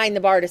behind the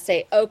bar to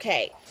say,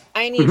 okay,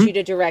 I need you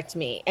to direct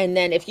me. And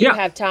then if you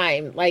have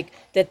time, like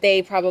that,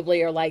 they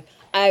probably are like,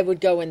 I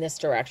would go in this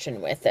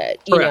direction with it,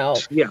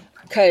 Yeah.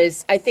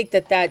 Because I think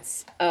that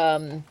that's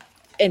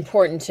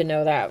important to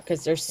know that,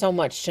 because there's so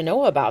much to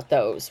know about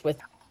those.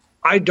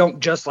 I don't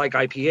just like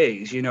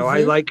IPAs,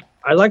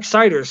 I like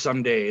cider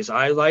some days.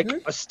 I like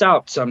a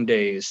stout some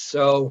days.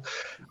 So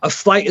a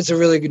flight is a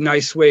really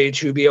nice way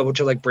to be able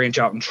to like branch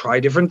out and try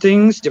different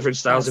things, different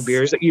styles of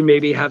beers that you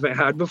maybe haven't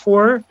had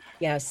before.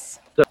 Yes.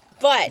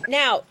 But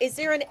now, is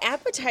there an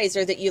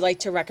appetizer that you like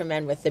to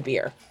recommend with the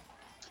beer?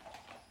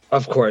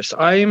 Of course.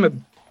 I am a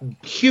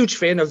huge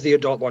fan of the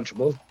adult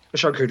Lunchable, the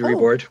charcuterie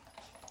board.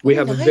 We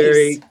have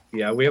nice.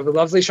 we have a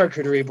lovely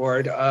charcuterie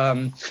board.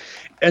 And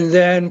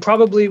then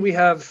probably we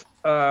have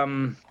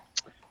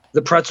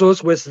the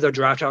pretzels with the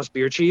Draft House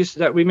beer cheese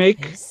that we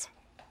make. Nice.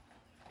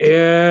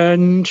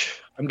 And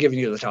I'm giving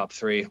you the top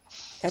 3.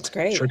 That's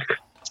great.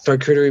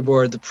 Charcuterie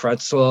board, the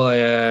pretzel,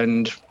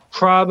 and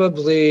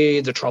probably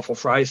the truffle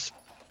fries.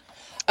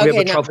 We have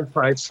a truffle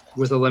fries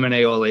with a lemon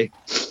aioli.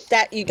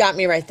 That, you got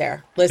me right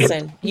there.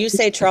 Listen, you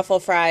say truffle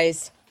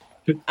fries.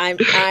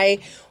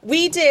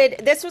 We did,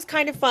 this was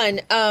kind of fun.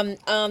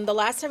 The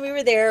last time we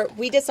were there,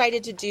 we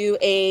decided to do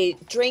a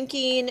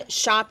drinking,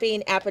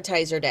 shopping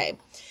appetizer day.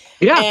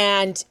 Yeah.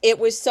 And it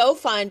was so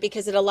fun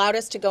because it allowed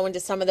us to go into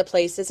some of the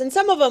places, and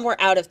some of them were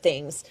out of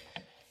things.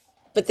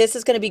 but this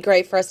is going to be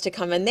great for us to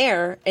come in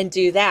there and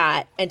do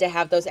that and to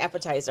have those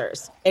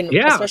appetizers. And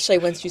Yeah. especially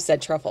once you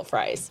said truffle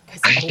fries.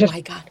 'Cause, oh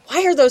my God,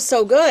 why are those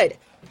so good?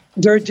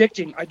 They're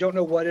addicting. I don't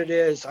know what it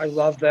is. I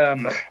love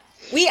them.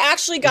 We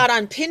actually got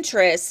on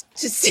Pinterest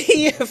to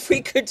see if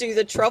we could do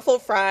the truffle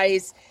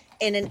fries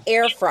in an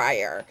air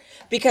fryer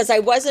because I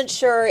wasn't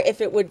sure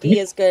if it would be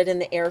as good in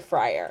the air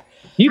fryer.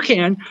 You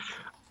can.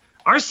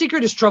 Our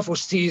secret is truffle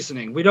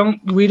seasoning. We don't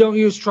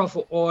use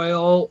truffle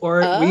oil, or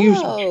we use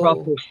Oh.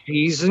 truffle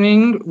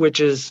seasoning, which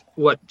is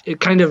what it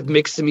kind of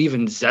makes them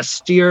even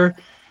zestier.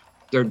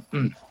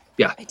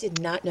 I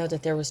did not know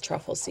that there was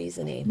truffle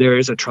seasoning. There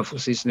is a truffle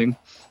seasoning.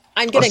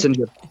 I'm I'll gonna send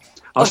you.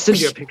 I'll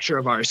send you a picture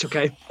of ours,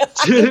 okay?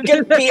 I'm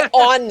gonna be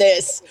on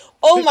this.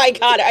 Oh my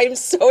God, I'm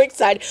so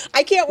excited.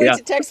 I can't wait Yeah.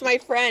 to text my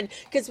friend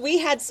because we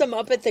had some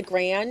up at the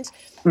Grand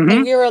Mhm.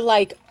 and we were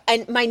like,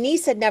 and my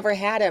niece had never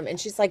had them, and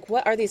she's like,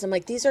 "What are these?" I'm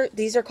like, "These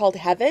are called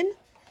heaven.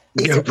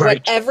 These Yeah, are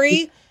right.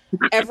 what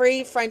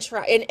every French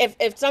fry." And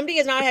if somebody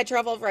has not had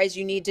truffle fries,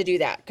 you need to do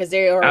that because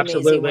they are amazing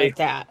Absolutely. with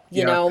that. You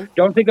Yeah. know,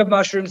 Don't think of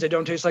mushrooms. They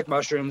don't taste like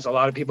mushrooms. A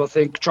lot of people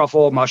think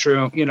truffle,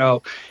 mushroom,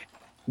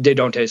 they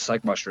don't taste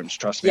like mushrooms.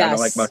 Trust me, I don't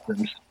like Yes.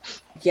 mushrooms.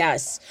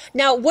 yes.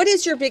 Now, what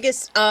is your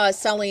biggest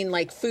selling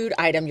like food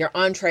item? Your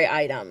entree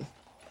item?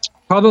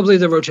 Probably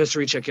the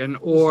rotisserie chicken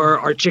or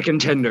our chicken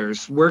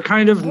tenders. We're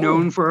kind of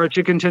known for our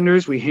chicken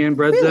tenders. We hand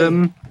bread Really?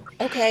 them.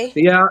 Okay.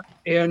 Yeah.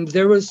 And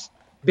there was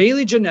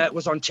Bailey Jeanette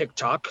was on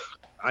TikTok.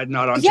 I'm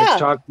not on Yeah.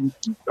 TikTok.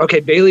 Okay.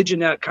 Bailey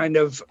Jeanette kind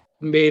of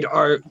made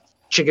our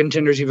chicken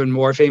tenders even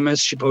more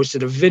famous. She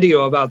posted a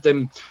video about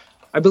them.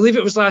 I believe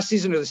it was last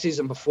season or the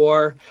season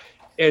before.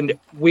 And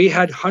we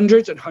had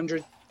hundreds and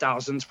hundreds,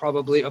 thousands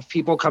probably, of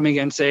people coming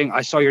in saying,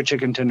 I saw your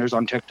chicken tenders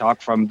on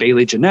TikTok from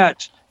Bailey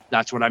Jeanette.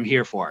 That's what I'm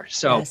here for.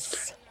 So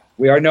Yes.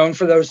 we are known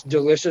for those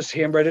delicious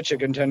hand-breaded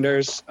chicken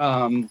tenders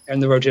and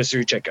the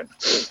rotisserie chicken.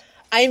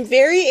 I'm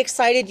very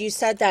excited you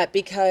said that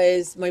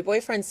because my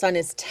boyfriend's son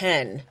is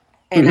 10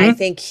 and I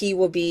think he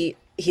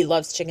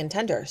loves chicken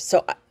tenders.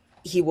 So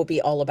he will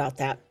be all about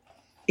that.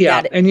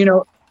 Yeah. That- And,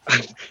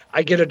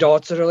 I get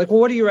adults that are like, well,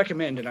 what do you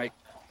recommend? And I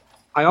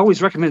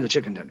always recommend the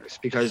chicken tenders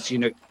because,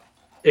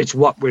 it's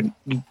what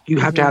you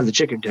have to have the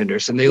chicken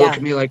tenders. And they look Yeah.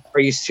 at me like, are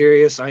you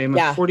serious? I am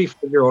Yeah. a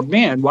 44-year-old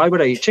man. Why would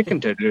I eat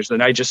chicken tenders?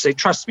 And I just say,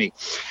 trust me,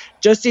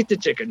 just eat the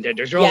chicken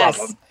tenders. You'll love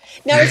them.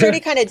 Now, is there any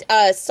kind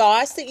of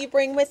sauce that you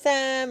bring with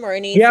them or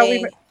anything?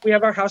 Yeah, we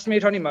have our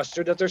house-made honey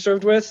mustard that they're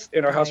served with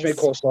and our house-made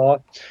Nice.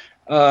 coleslaw.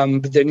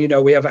 But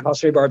then, we have a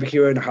house-made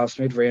barbecue and a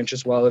house-made ranch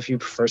as well if you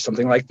prefer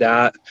something like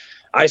that.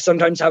 I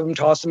sometimes have them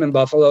toss them in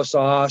buffalo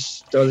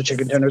sauce, throw the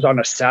chicken tenders on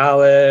a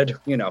salad.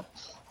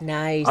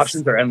 Nice.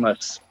 Options are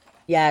endless.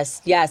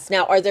 Yes, yes.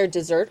 Now, are there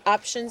dessert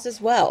options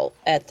as well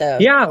at the?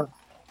 Yeah,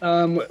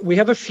 we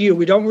have a few.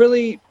 We don't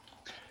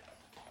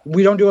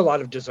do a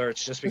lot of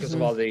desserts just because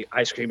of all the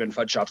ice cream and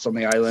fudge shops on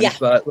the island. Yeah.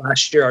 But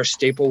last year our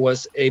staple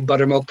was a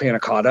buttermilk panna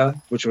cotta,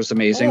 which was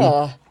amazing.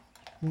 Oh,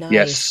 nice.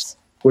 Yes.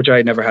 Which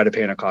I never had a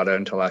panna cotta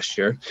until last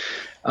year.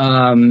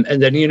 And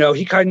then,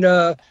 he kind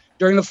of,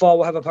 during the fall,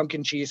 we'll have a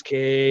pumpkin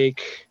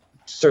cheesecake,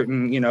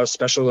 certain,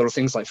 special little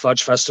things like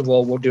Fudge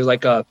Festival. We'll do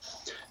like a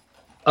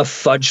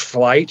fudge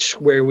flight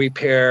where we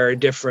pair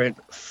different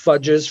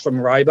fudges from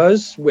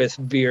Ribas with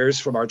beers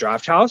from our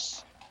draft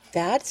house.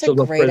 That's So a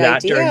look for great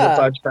that during the idea.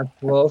 Fudge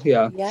Festival.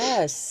 Yeah.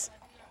 Yes.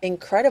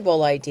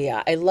 Incredible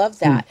idea. I love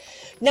that.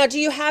 Now, do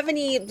you have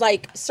any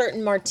like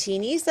certain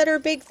martinis that are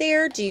big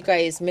there? Do you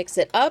guys mix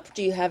it up?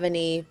 Do you have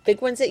any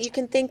big ones that you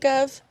can think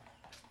of?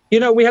 We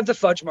have the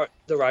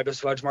Ribas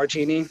fudge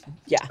martini.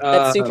 Yeah,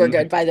 that's super Um,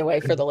 good, by the way,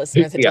 for the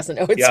listener that yeah, doesn't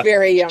know. It's yeah.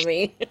 very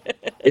yummy.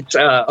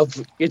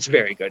 It's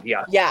very good.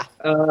 Yeah. Yeah.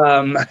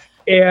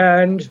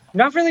 And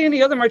not really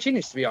any other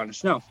martinis, to be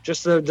honest. No,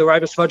 just the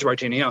Ribas fudge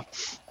martini. Yeah.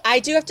 I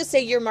do have to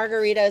say your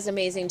margarita is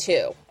amazing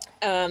too.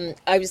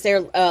 I was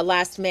there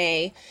last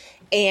May,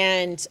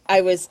 and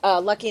I was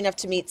lucky enough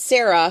to meet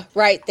Sarah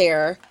right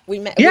there. We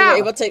met. We Yeah. were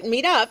able to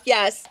meet up.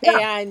 Yes,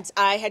 Yeah. and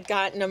I had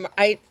gotten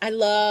I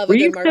love Were a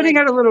you good margarita. sitting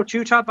at a little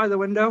two-top by the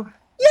window?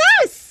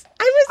 Yes,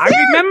 I was I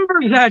there.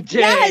 remember that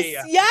day.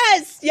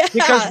 Yes, yeah.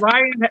 Because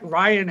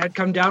Ryan had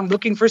come down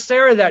looking for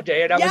Sarah that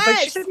day, and I was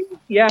like,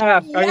 Yes.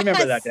 yeah, I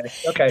remember that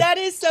Yes. day. Okay. That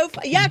is so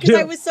fun. Yeah, because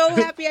I was so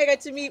happy I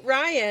got to meet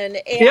Ryan.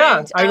 And,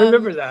 Yeah, I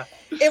remember that.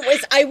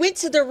 I went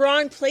to the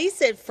wrong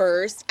place at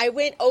first. I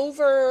went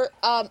over,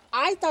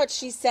 I thought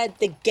she said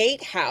the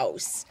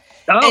gatehouse.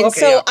 Oh, And okay.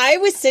 so Yeah. I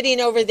was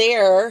sitting over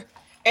there,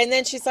 and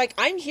then she's like,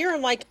 I'm here.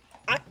 I'm like,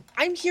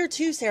 I'm here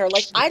too, Sarah.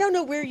 Like, I don't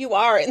know where you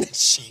are. And then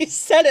she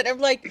said it. I'm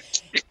like,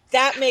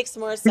 that makes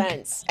more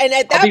sense. And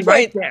at I'll that be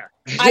right point, there.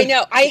 I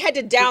know I had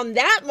to down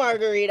that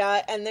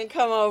margarita and then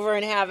come over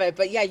and have it.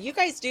 But yeah, you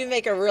guys do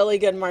make a really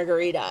good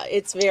margarita.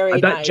 It's very I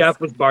bet nice. Jeff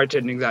was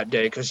bartending that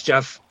day because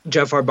Jeff,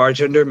 our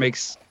bartender,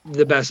 makes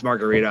the best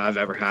margarita I've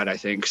ever had, I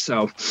think.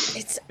 So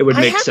it would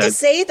I make have to sense.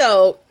 say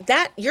though,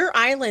 that your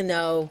island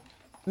though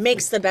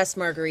makes the best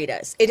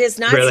margaritas. It is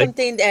not Really?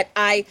 something that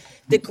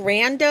the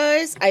Grand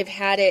does. I've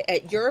had it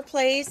at your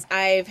place.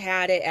 I've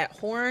had it at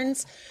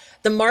Horns.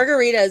 The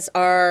margaritas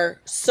are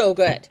so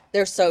good.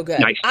 They're so good.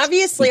 Nice.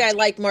 Obviously, I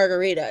like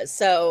margaritas.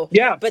 So,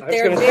 Yeah, but I was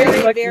they're gonna say, you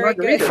very, like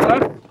very good.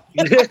 margaritas,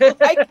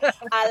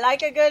 I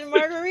like a good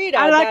margarita.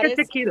 I like That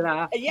a is,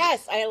 tequila.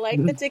 yes, I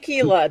like the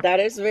tequila. That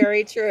is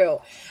very true.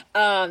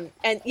 And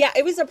yeah,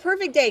 it was a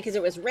perfect day because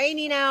it was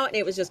raining out and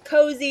it was just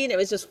cozy and it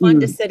was just fun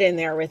to Mm. sit in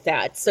there with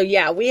that. So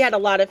yeah, we had a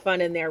lot of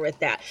fun in there with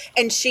that.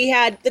 And she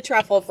had the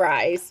truffle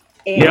fries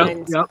Yep,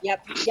 and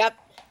yep. yep,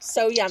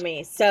 so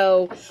yummy.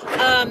 So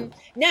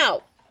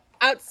now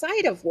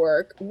outside of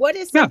work, what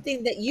is Yeah.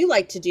 something that you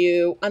like to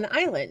do on the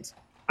island?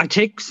 I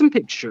take some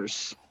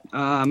pictures.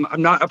 I'm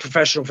not a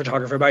professional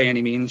photographer by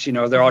any means. You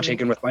know, they're all Mhm.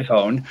 taken with my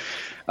phone.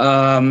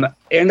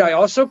 And I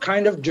also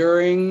kind of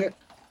during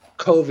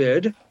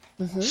COVID,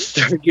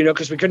 Mhm. you know,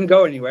 because we couldn't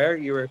go anywhere.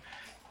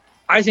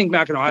 I think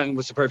Mackinac Island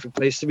was the perfect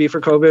place to be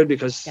for COVID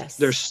because Yes.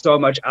 there's so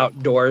much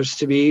outdoors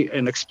to be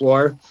and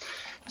explore.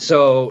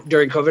 So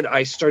during COVID,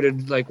 I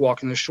started like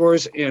walking the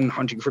shores and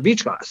hunting for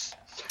beach glass.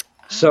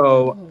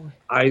 So Oh.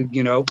 I,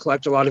 you know,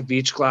 collect a lot of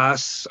beach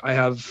glass. I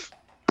have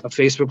a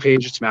Facebook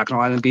page. It's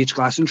Mackinac Island Beach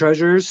Glass and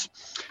Treasures.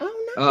 Oh,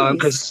 nice.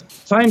 Because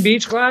find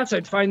beach glass,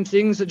 I'd find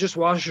things that just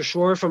washed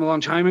ashore from a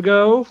long time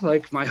ago.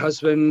 Like my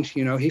husband,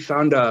 you know, he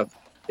found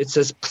it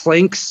says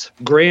Planks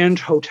Grand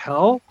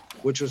Hotel,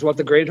 which was what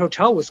the Grand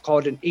Hotel was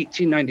called in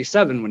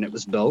 1897 when it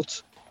was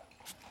built.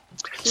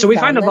 So we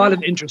find a lot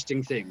of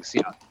interesting things.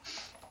 Yeah,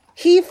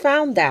 He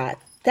found that.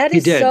 That He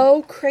is did.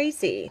 so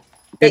crazy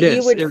that It you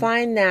is. would It-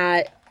 find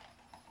that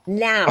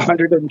now.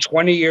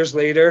 120 years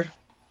later.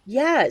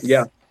 Yes.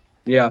 Yeah.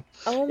 Yeah.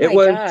 Oh It my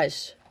was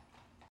gosh.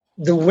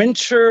 the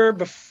winter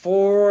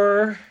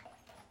before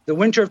the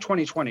winter of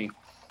 2020.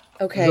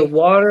 Okay. The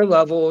water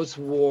levels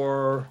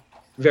were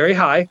very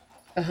high.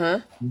 Uh-huh.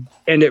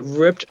 And it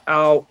ripped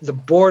out the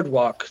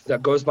boardwalk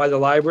that goes by the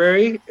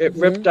library. It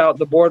Mhm. ripped out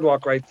the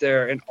boardwalk right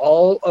there and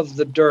all of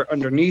the dirt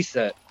underneath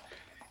it.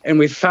 And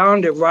we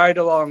found it right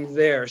along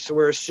there. So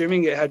we're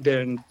assuming it had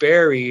been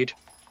buried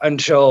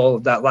until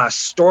that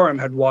last storm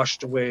had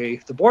washed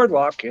away the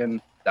boardwalk, and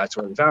that's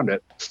where we found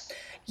it.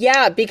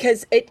 Yeah,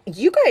 because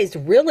you guys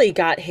really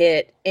got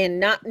hit in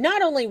not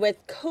only with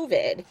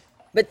COVID,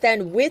 but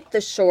then with the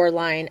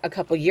shoreline a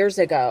couple years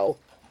ago.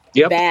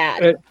 Yep.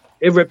 Bad.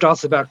 It ripped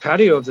off the back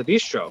patio of the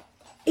bistro.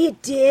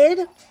 It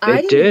did?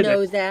 I didn't did.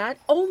 know that.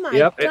 Oh my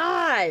Yep,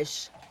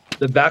 gosh.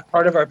 The back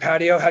part of our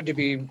patio had to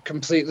be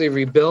completely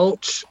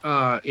rebuilt.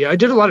 Yeah, I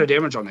did a lot of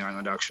damage on the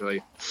island,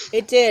 actually.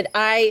 It did.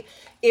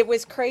 It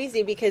was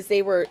crazy because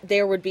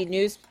there would be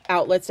news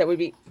outlets that would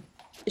be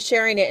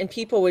sharing it and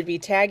people would be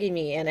tagging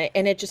me in it,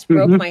 and it just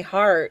broke Mhm. my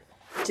heart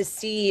to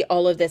see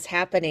all of this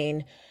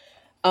happening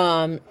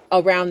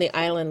around the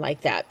island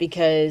like that.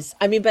 Because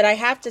I mean, but I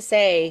have to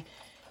say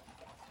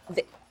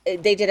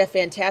they did a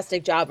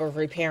fantastic job of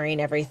repairing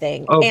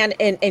everything. Oh. And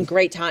in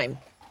great time.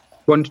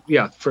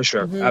 Yeah, for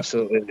sure. Mhm.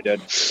 Absolutely, we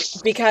did.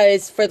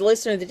 Because for the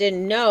listener that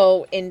didn't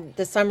know, in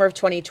the summer of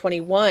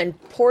 2021,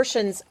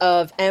 portions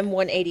of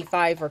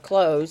M185 were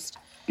closed.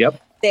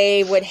 Yep.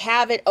 They would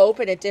have it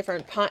open at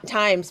different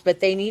times, but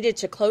they needed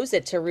to close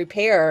it to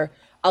repair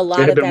a It lot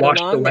had of been that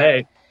washed along there.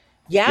 away.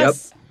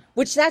 Yes,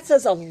 which that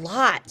says a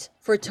lot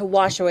for it to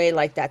wash away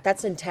like that.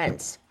 That's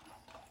intense.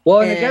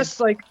 Well, and I And-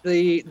 guess like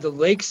the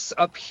lakes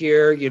up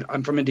here, you know,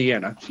 I'm from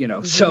Indiana, you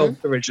know, so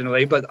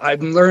originally, but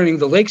I'm learning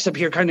the lakes up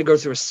here kind of go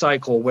through a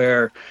cycle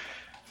where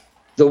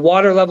the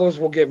water levels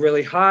will get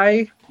really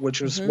high, which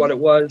was what it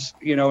was,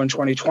 you know, in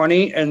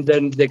 2020, and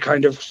then they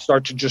kind of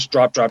start to just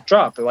drop.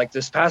 Like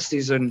this past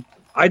season,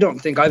 I don't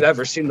think I've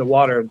ever seen the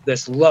water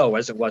this low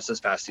as it was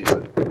this past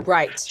season.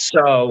 Right.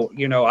 So,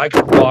 you know, I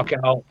could walk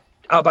out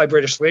by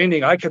British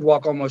Landing, I could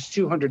walk almost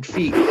 200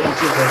 feet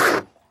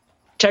into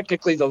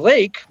technically the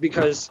lake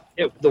because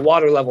the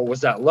water level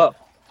was that low.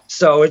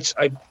 So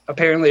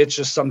apparently it's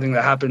just something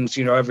that happens,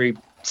 you know, every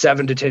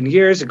 7 to 10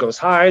 years. It goes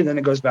high and then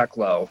it goes back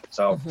low.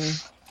 So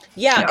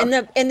Yeah,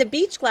 Yeah. and the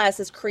beach glass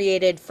is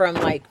created from,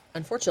 like,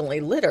 unfortunately,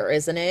 litter,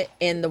 isn't it,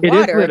 in the it is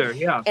water? litter,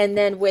 yeah. And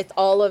then with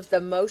all of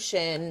the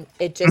motion,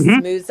 it just Mhm.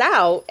 smooths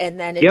out and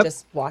then it Yep.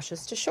 just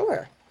washes to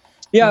shore.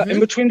 Yeah, in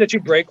between the two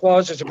break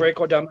walls, there's a break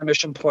wall down by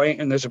Mission Point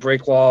and there's a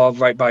break wall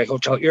right by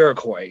Hotel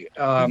Iroquois.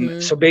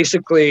 So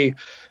basically,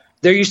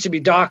 there used to be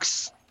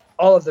docks.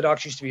 All of the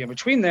docks used to be in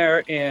between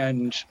there,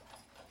 and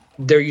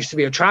there used to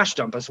be a trash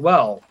dump as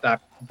well,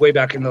 way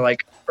back in the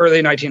like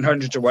early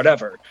 1900s or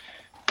whatever.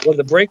 Well,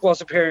 the break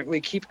walls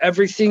apparently keep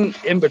everything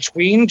in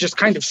between, just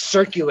kind of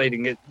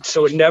circulating it,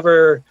 so it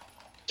never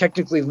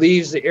technically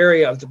leaves the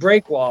area of the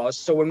break walls.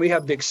 So when we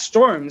have big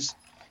storms,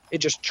 it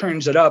just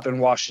turns it up and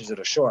washes it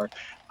ashore.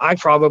 I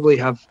probably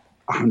have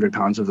 100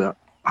 pounds of that,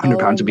 100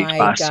 pounds of beach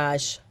glass. Oh my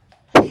gosh.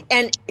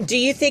 And do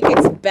you think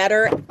it's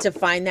better to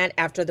find that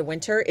after the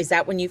winter? Is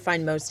that when you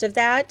find most of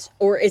that?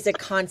 Or is it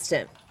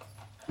constant?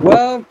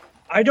 Well,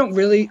 I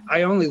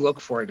only look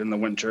for it in the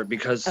winter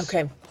because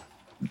Okay.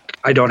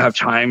 I don't have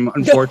time,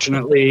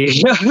 unfortunately.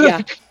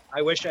 Yeah.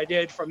 I wish I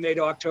did from May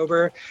to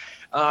October.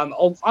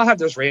 I'll have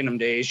those random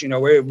days, you know,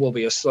 where it will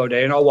be a slow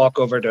day, and I'll walk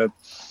over to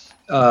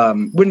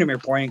Windermere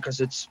Point because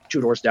it's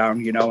 2 doors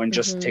down, and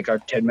just take a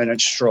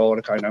 10-minute stroll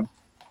to kind of,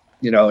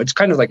 it's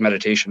kind of like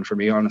meditation for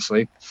me,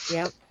 honestly.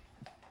 Yeah.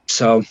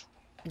 So,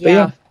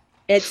 yeah.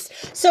 It's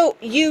so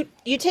you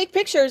take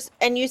pictures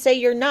and you say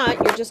you're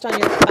just on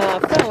your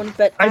phone,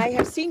 but I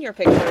have seen your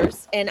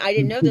pictures and I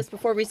didn't know this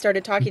before we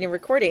started talking and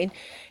recording.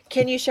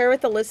 Can you share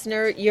with the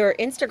listener your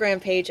Instagram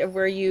page of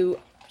where you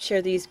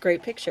share these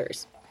great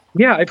pictures?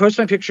 Yeah, I post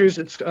my pictures.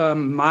 It's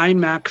My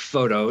Mac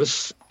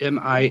Photos,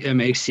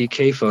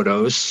 MIMACK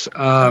Photos.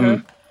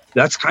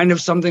 That's kind of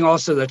something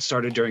also that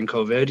started during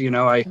COVID.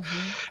 I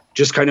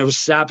just kind of was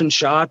snapping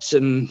shots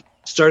and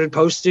started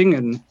posting,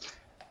 and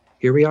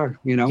here we are.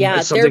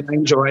 It's something I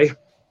enjoy.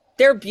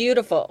 They're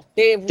beautiful.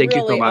 They Thank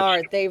you so much.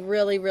 are. They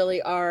really,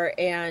 really are.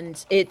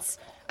 And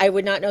I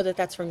would not know that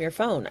that's from your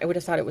phone. I would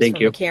have thought it was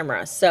from a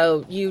camera.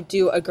 So you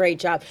do a great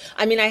job.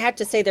 I mean, I have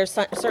to say there's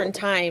certain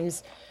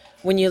times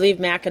when you leave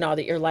Mackinac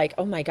that you're like,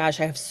 oh my gosh,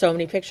 I have so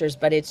many pictures,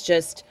 but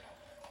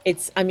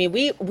I mean,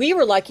 we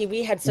were lucky.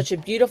 We had such a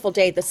beautiful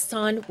day. The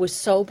sun was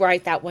so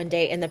bright that one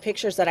day. And the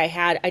pictures that I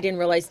had, I didn't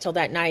realize till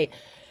that night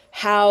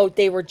how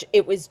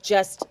it was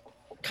just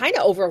kind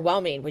of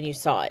overwhelming when you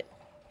saw it.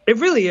 It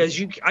really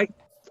is.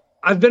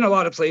 I've been a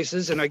lot of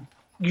places and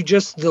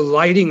the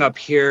lighting up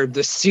here,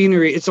 the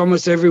scenery, it's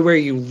almost everywhere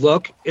you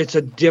look, it's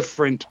a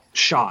different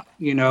shot.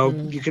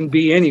 You can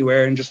be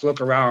anywhere and just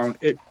look around.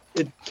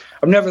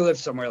 I've never lived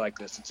somewhere like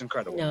this. It's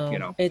incredible.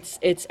 No,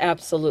 it's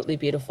absolutely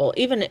beautiful.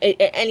 Even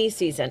any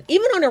season,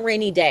 even on a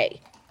rainy day,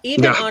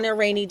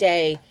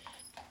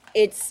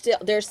 it's still,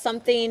 there's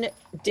something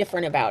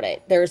different about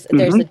it. There's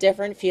a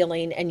different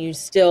feeling and you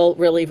still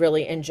really,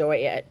 really enjoy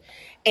it.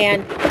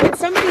 And when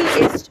somebody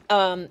is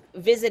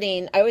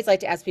visiting, I always like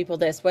to ask people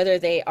this, whether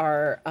they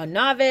are a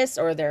novice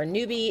or they're a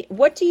newbie,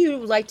 what do you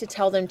like to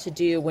tell them to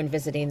do when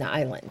visiting the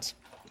island?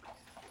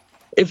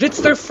 If it's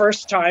their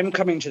first time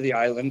coming to the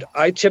island,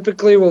 I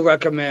typically will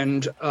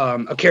recommend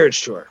a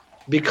carriage tour,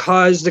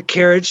 because the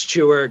carriage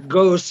tour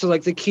goes to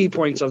like the key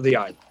points of the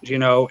island,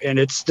 and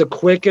it's the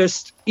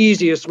quickest,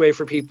 easiest way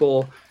for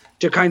people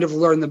to kind of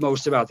learn the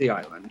most about the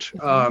island.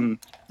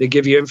 They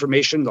give you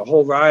information the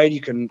whole ride. You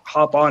can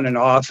hop on and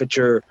off at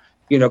your,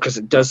 because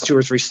it does 2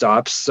 or 3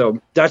 stops. So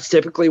that's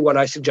typically what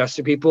I suggest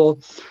to people.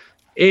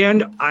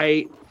 And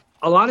a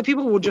lot of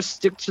people will just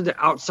stick to the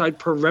outside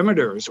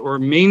perimeters or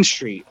Main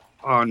Street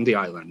on the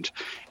island.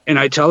 And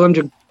I tell them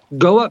to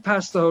go up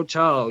past the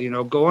hotel,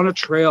 go on a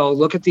trail,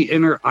 look at the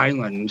inner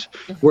island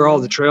where all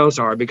the trails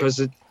are, because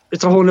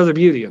it's a whole nother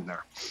beauty in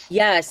there.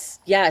 Yes.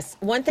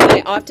 One thing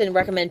I often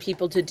recommend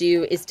people to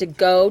do is to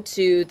go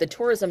to the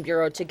Tourism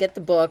Bureau to get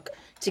the book,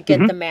 to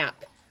get the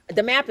map.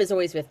 The map is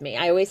always with me.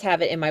 I always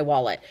have it in my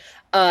wallet.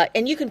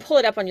 And you can pull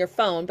it up on your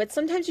phone, but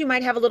sometimes you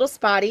might have a little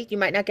spotty. You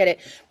might not get it,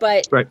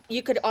 but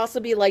you could also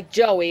be like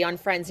Joey on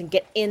Friends and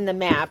get in the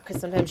map, because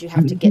sometimes you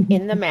have to get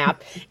in the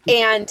map.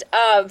 And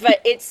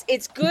but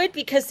it's good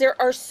because there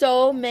are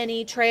so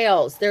many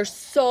trails.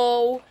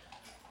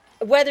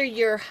 Whether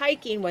you're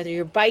hiking, whether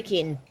you're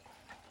biking,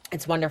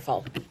 it's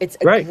wonderful. It's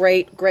a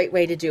great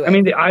way to do it. I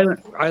mean, the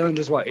island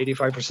is what,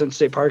 85%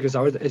 state park? Is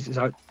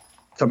that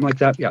something like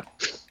that? Yeah.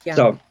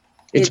 So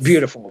it's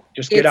beautiful.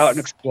 Just get out and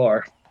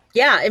explore.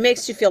 Yeah, it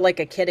makes you feel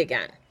like a kid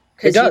again,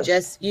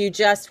 because you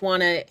just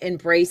want to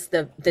embrace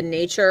the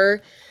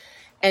nature.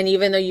 And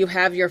even though you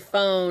have your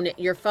phone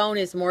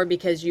is more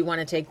because you want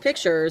to take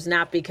pictures,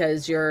 not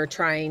because you're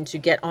trying to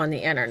get on the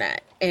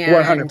internet. And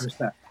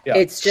 100%. Yeah.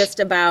 It's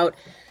just about,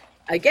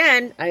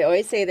 again, I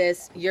always say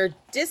this, you're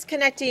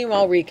disconnecting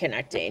while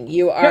reconnecting.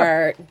 You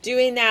are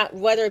doing that,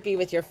 whether it be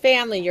with your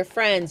family, your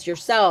friends,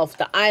 yourself,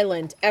 the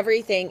island,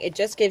 everything. It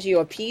just gives you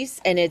a peace,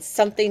 and it's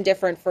something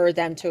different for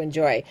them to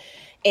enjoy.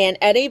 And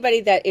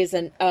anybody that is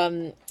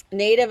a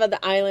native of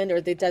the island or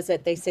that does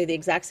it, they say the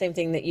exact same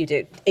thing that you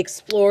do.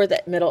 Explore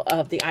the middle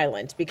of the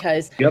island,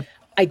 because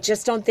I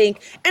just don't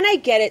think, and I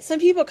get it, some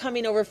people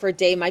coming over for a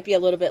day might be a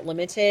little bit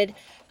limited,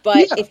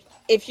 but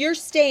if you're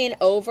staying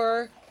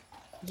over,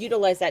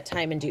 utilize that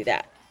time and do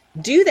that.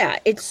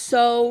 It's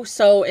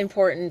so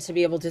important to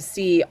be able to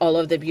see all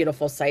of the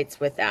beautiful sights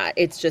with that.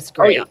 It's just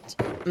great.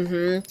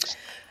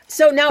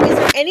 So now, is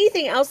there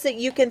anything else that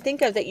you can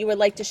think of that you would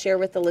like to share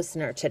with the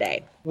listener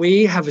today?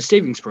 We have a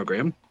savings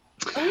program.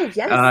 Oh,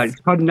 yes.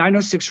 It's called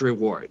 906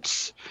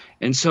 Rewards.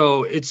 And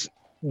so it's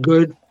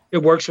good. It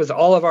works with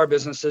all of our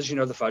businesses,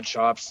 the fudge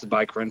shops, the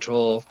bike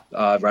rental,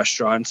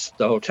 restaurants,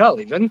 the hotel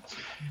even.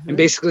 And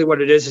basically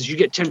what it is you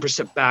get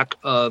 10% back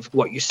of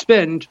what you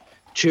spend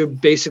to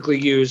basically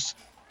use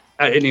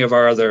at any of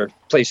our other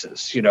places,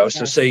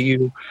 So say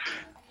you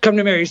come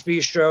to Mary's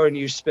Bistro and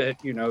you spent,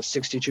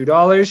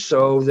 $62.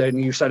 So then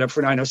you sign up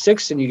for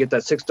 906 and you get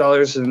that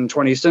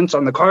 $6.20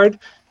 on the card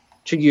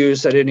to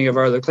use at any of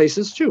our other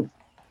places too.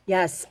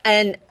 Yes.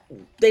 And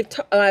they've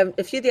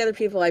a few of the other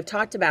people I've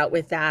talked about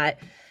with that,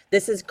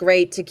 this is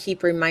great to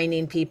keep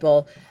reminding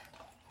people.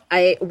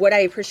 What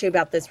I appreciate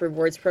about this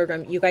rewards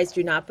program, you guys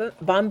do not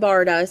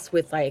bombard us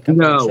with like a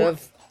bunch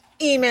of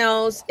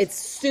emails. It's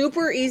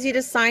super easy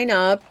to sign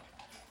up.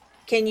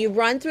 Can you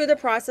run through the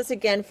process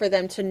again for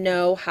them to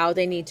know how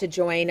they need to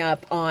join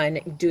up on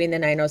doing the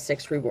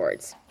 906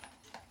 rewards?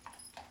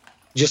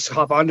 Just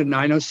hop on to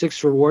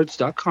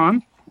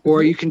 906rewards.com,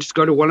 or you can just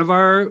go to one of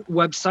our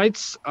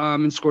websites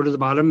and scroll to the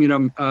bottom,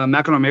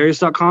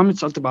 MackinacMarys.com.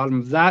 It's at the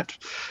bottom of that.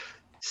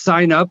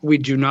 Sign up. We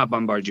do not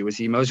bombard you with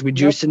emails. We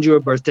do send you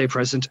a birthday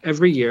present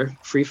every year,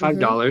 free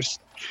 $5.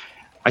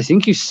 I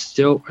think do you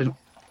still get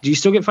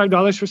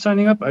 $5 for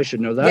signing up? I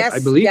should know that. Yes, I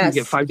believe yes,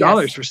 you get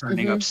 $5 for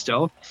signing up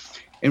still.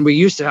 And we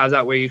used to have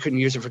that where you couldn't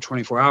use it for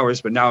 24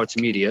 hours, but now it's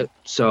immediate.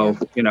 So,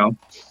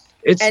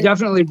 it's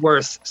definitely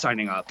worth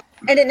signing up.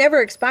 And it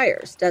never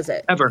expires, does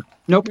it? Ever.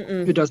 Nope,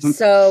 it doesn't.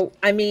 So,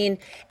 I mean,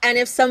 and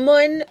if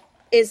someone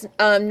is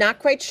not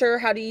quite sure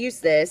how to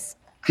use this,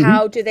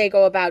 how do they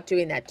go about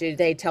doing that? Do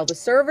they tell the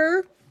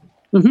server?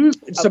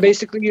 So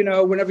basically,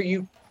 whenever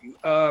you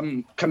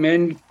come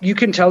in, you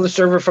can tell the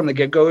server from the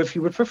get-go if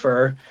you would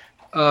prefer.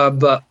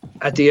 But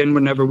at the end,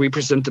 whenever we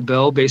present the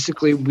bill,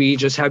 basically we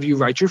just have you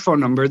write your phone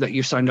number that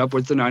you signed up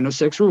with the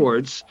 906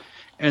 rewards,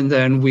 and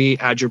then we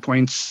add your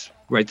points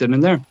right then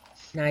and there.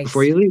 Nice.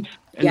 Before you leave.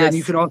 And then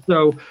you can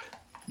also,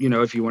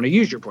 if you want to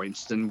use your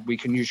points, then we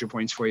can use your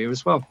points for you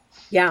as well.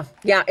 Yeah.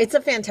 It's a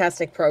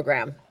fantastic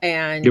program.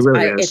 And it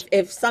really is.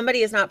 If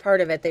somebody is not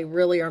part of it, they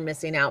really are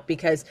missing out,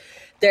 because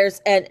there's,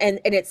 and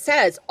it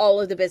says all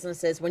of the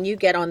businesses when you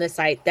get on the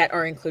site that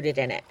are included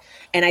in it.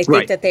 And I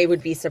think that they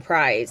would be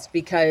surprised,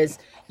 because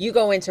you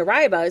go into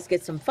Ryba's,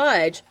 get some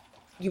fudge,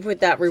 you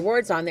put that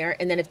rewards on there.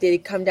 And then if they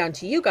come down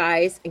to you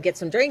guys and get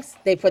some drinks,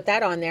 they put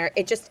that on there.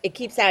 It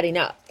keeps adding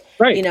up.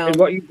 Right. And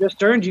what you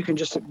just earned, you can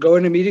just go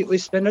and immediately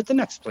spend at the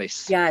next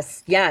place.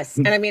 Yes.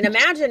 And I mean,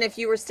 imagine if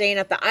you were staying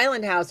at the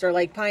Island House or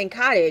like Pine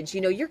Cottage,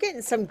 you're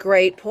getting some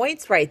great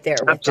points right there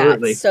with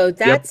that. So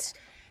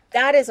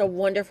that is a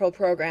wonderful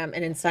program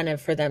and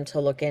incentive for them to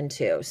look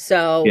into.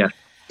 So,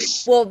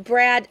 well,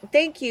 Brad,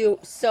 thank you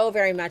so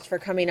very much for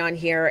coming on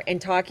here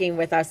and talking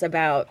with us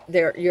about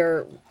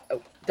the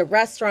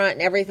restaurant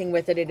and everything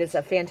with it. It is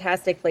a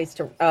fantastic place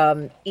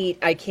to eat.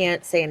 I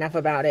can't say enough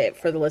about it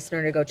for the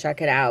listener to go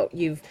check it out.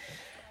 You've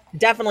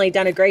definitely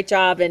done a great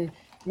job in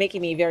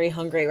making me very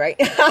hungry right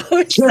now.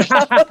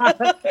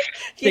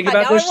 Think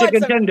about those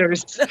chicken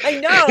tenders. I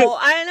know.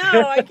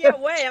 I can't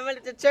wait. I'm going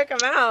to check them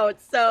out.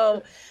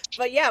 So,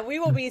 but yeah, we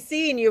will be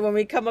seeing you when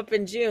we come up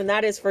in June.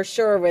 That is for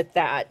sure with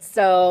that.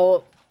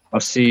 So I'll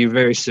see you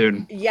very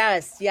soon.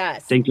 Yes.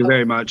 Thank you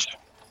very much.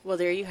 Well,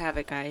 there you have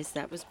it, guys.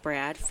 That was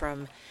Brad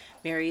from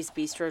Mary's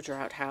Bistro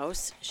Draught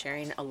House,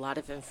 sharing a lot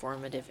of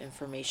informative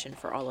information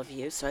for all of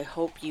you. So I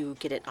hope you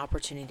get an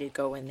opportunity to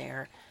go in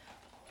there,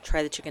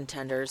 try the chicken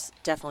tenders,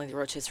 definitely the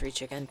rotisserie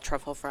chicken,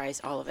 truffle fries,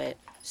 all of it.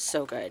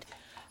 So good.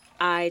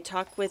 I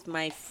talked with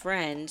my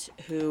friend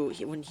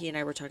when he and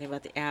I were talking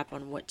about the app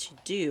on what to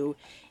do,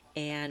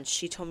 and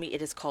she told me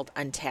it is called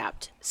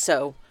Untappd.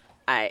 So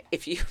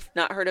if you've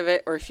not heard of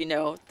it, or if you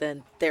know,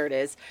 then there it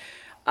is.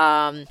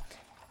 And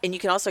you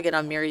can also get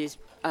on Mary's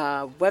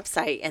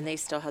website, and they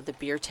still have the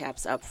beer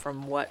taps up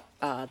from what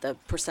the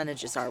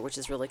percentages are, which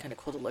is really kind of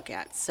cool to look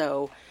at.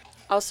 So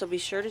also be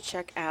sure to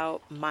check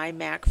out my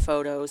Mac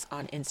photos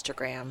on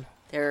Instagram.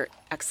 They're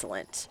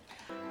excellent.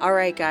 All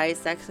right,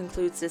 guys, that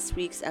concludes this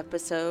week's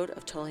episode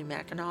of Totally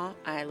Mackinac.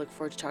 I look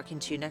forward to talking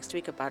to you next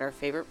week about our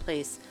favorite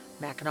place,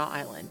 Mackinac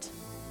Island.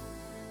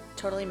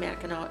 Totally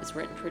Mackinac is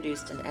written,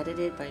 produced, and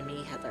edited by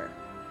me, Heather.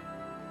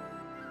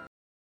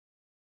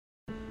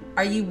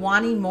 Are you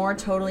wanting more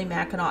Totally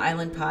Mackinac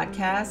Island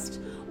podcast?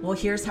 Well,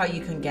 here's how you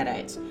can get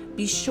it.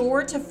 Be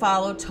sure to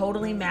follow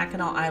Totally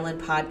Mackinac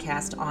Island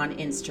podcast on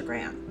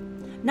Instagram.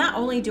 Not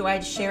only do I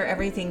share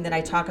everything that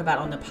I talk about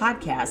on the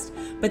podcast,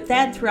 but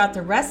then throughout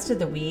the rest of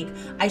the week,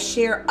 I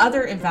share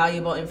other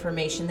invaluable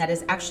information that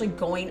is actually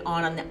going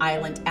on the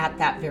island at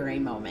that very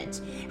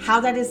moment.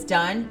 How that is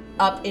done,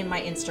 up in my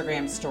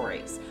Instagram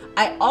stories.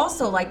 I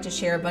also like to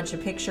share a bunch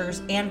of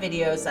pictures and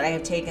videos that I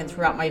have taken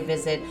throughout my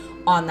visit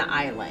on the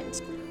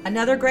island.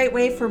 Another great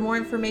way for more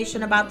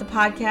information about the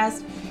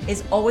podcast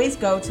is always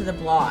go to the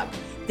blog.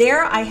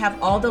 There I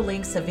have all the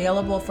links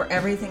available for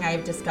everything I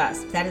have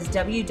discussed. That is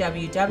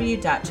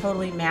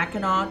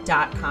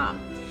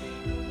www.totallymackinac.com.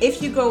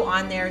 If you go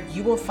on there,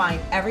 you will find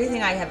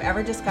everything I have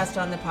ever discussed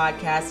on the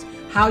podcast,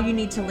 how you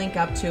need to link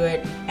up to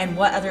it, and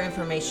what other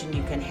information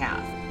you can have.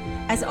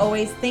 As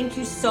always, thank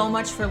you so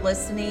much for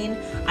listening.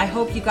 I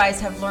hope you guys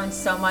have learned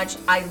so much.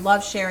 I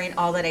love sharing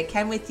all that I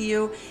can with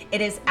you. It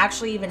has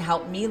actually even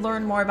helped me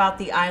learn more about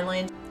the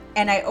island.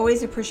 And I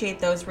always appreciate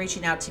those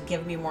reaching out to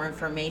give me more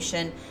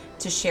information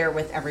to share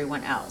with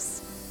everyone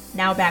else.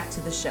 Now back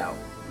to the show.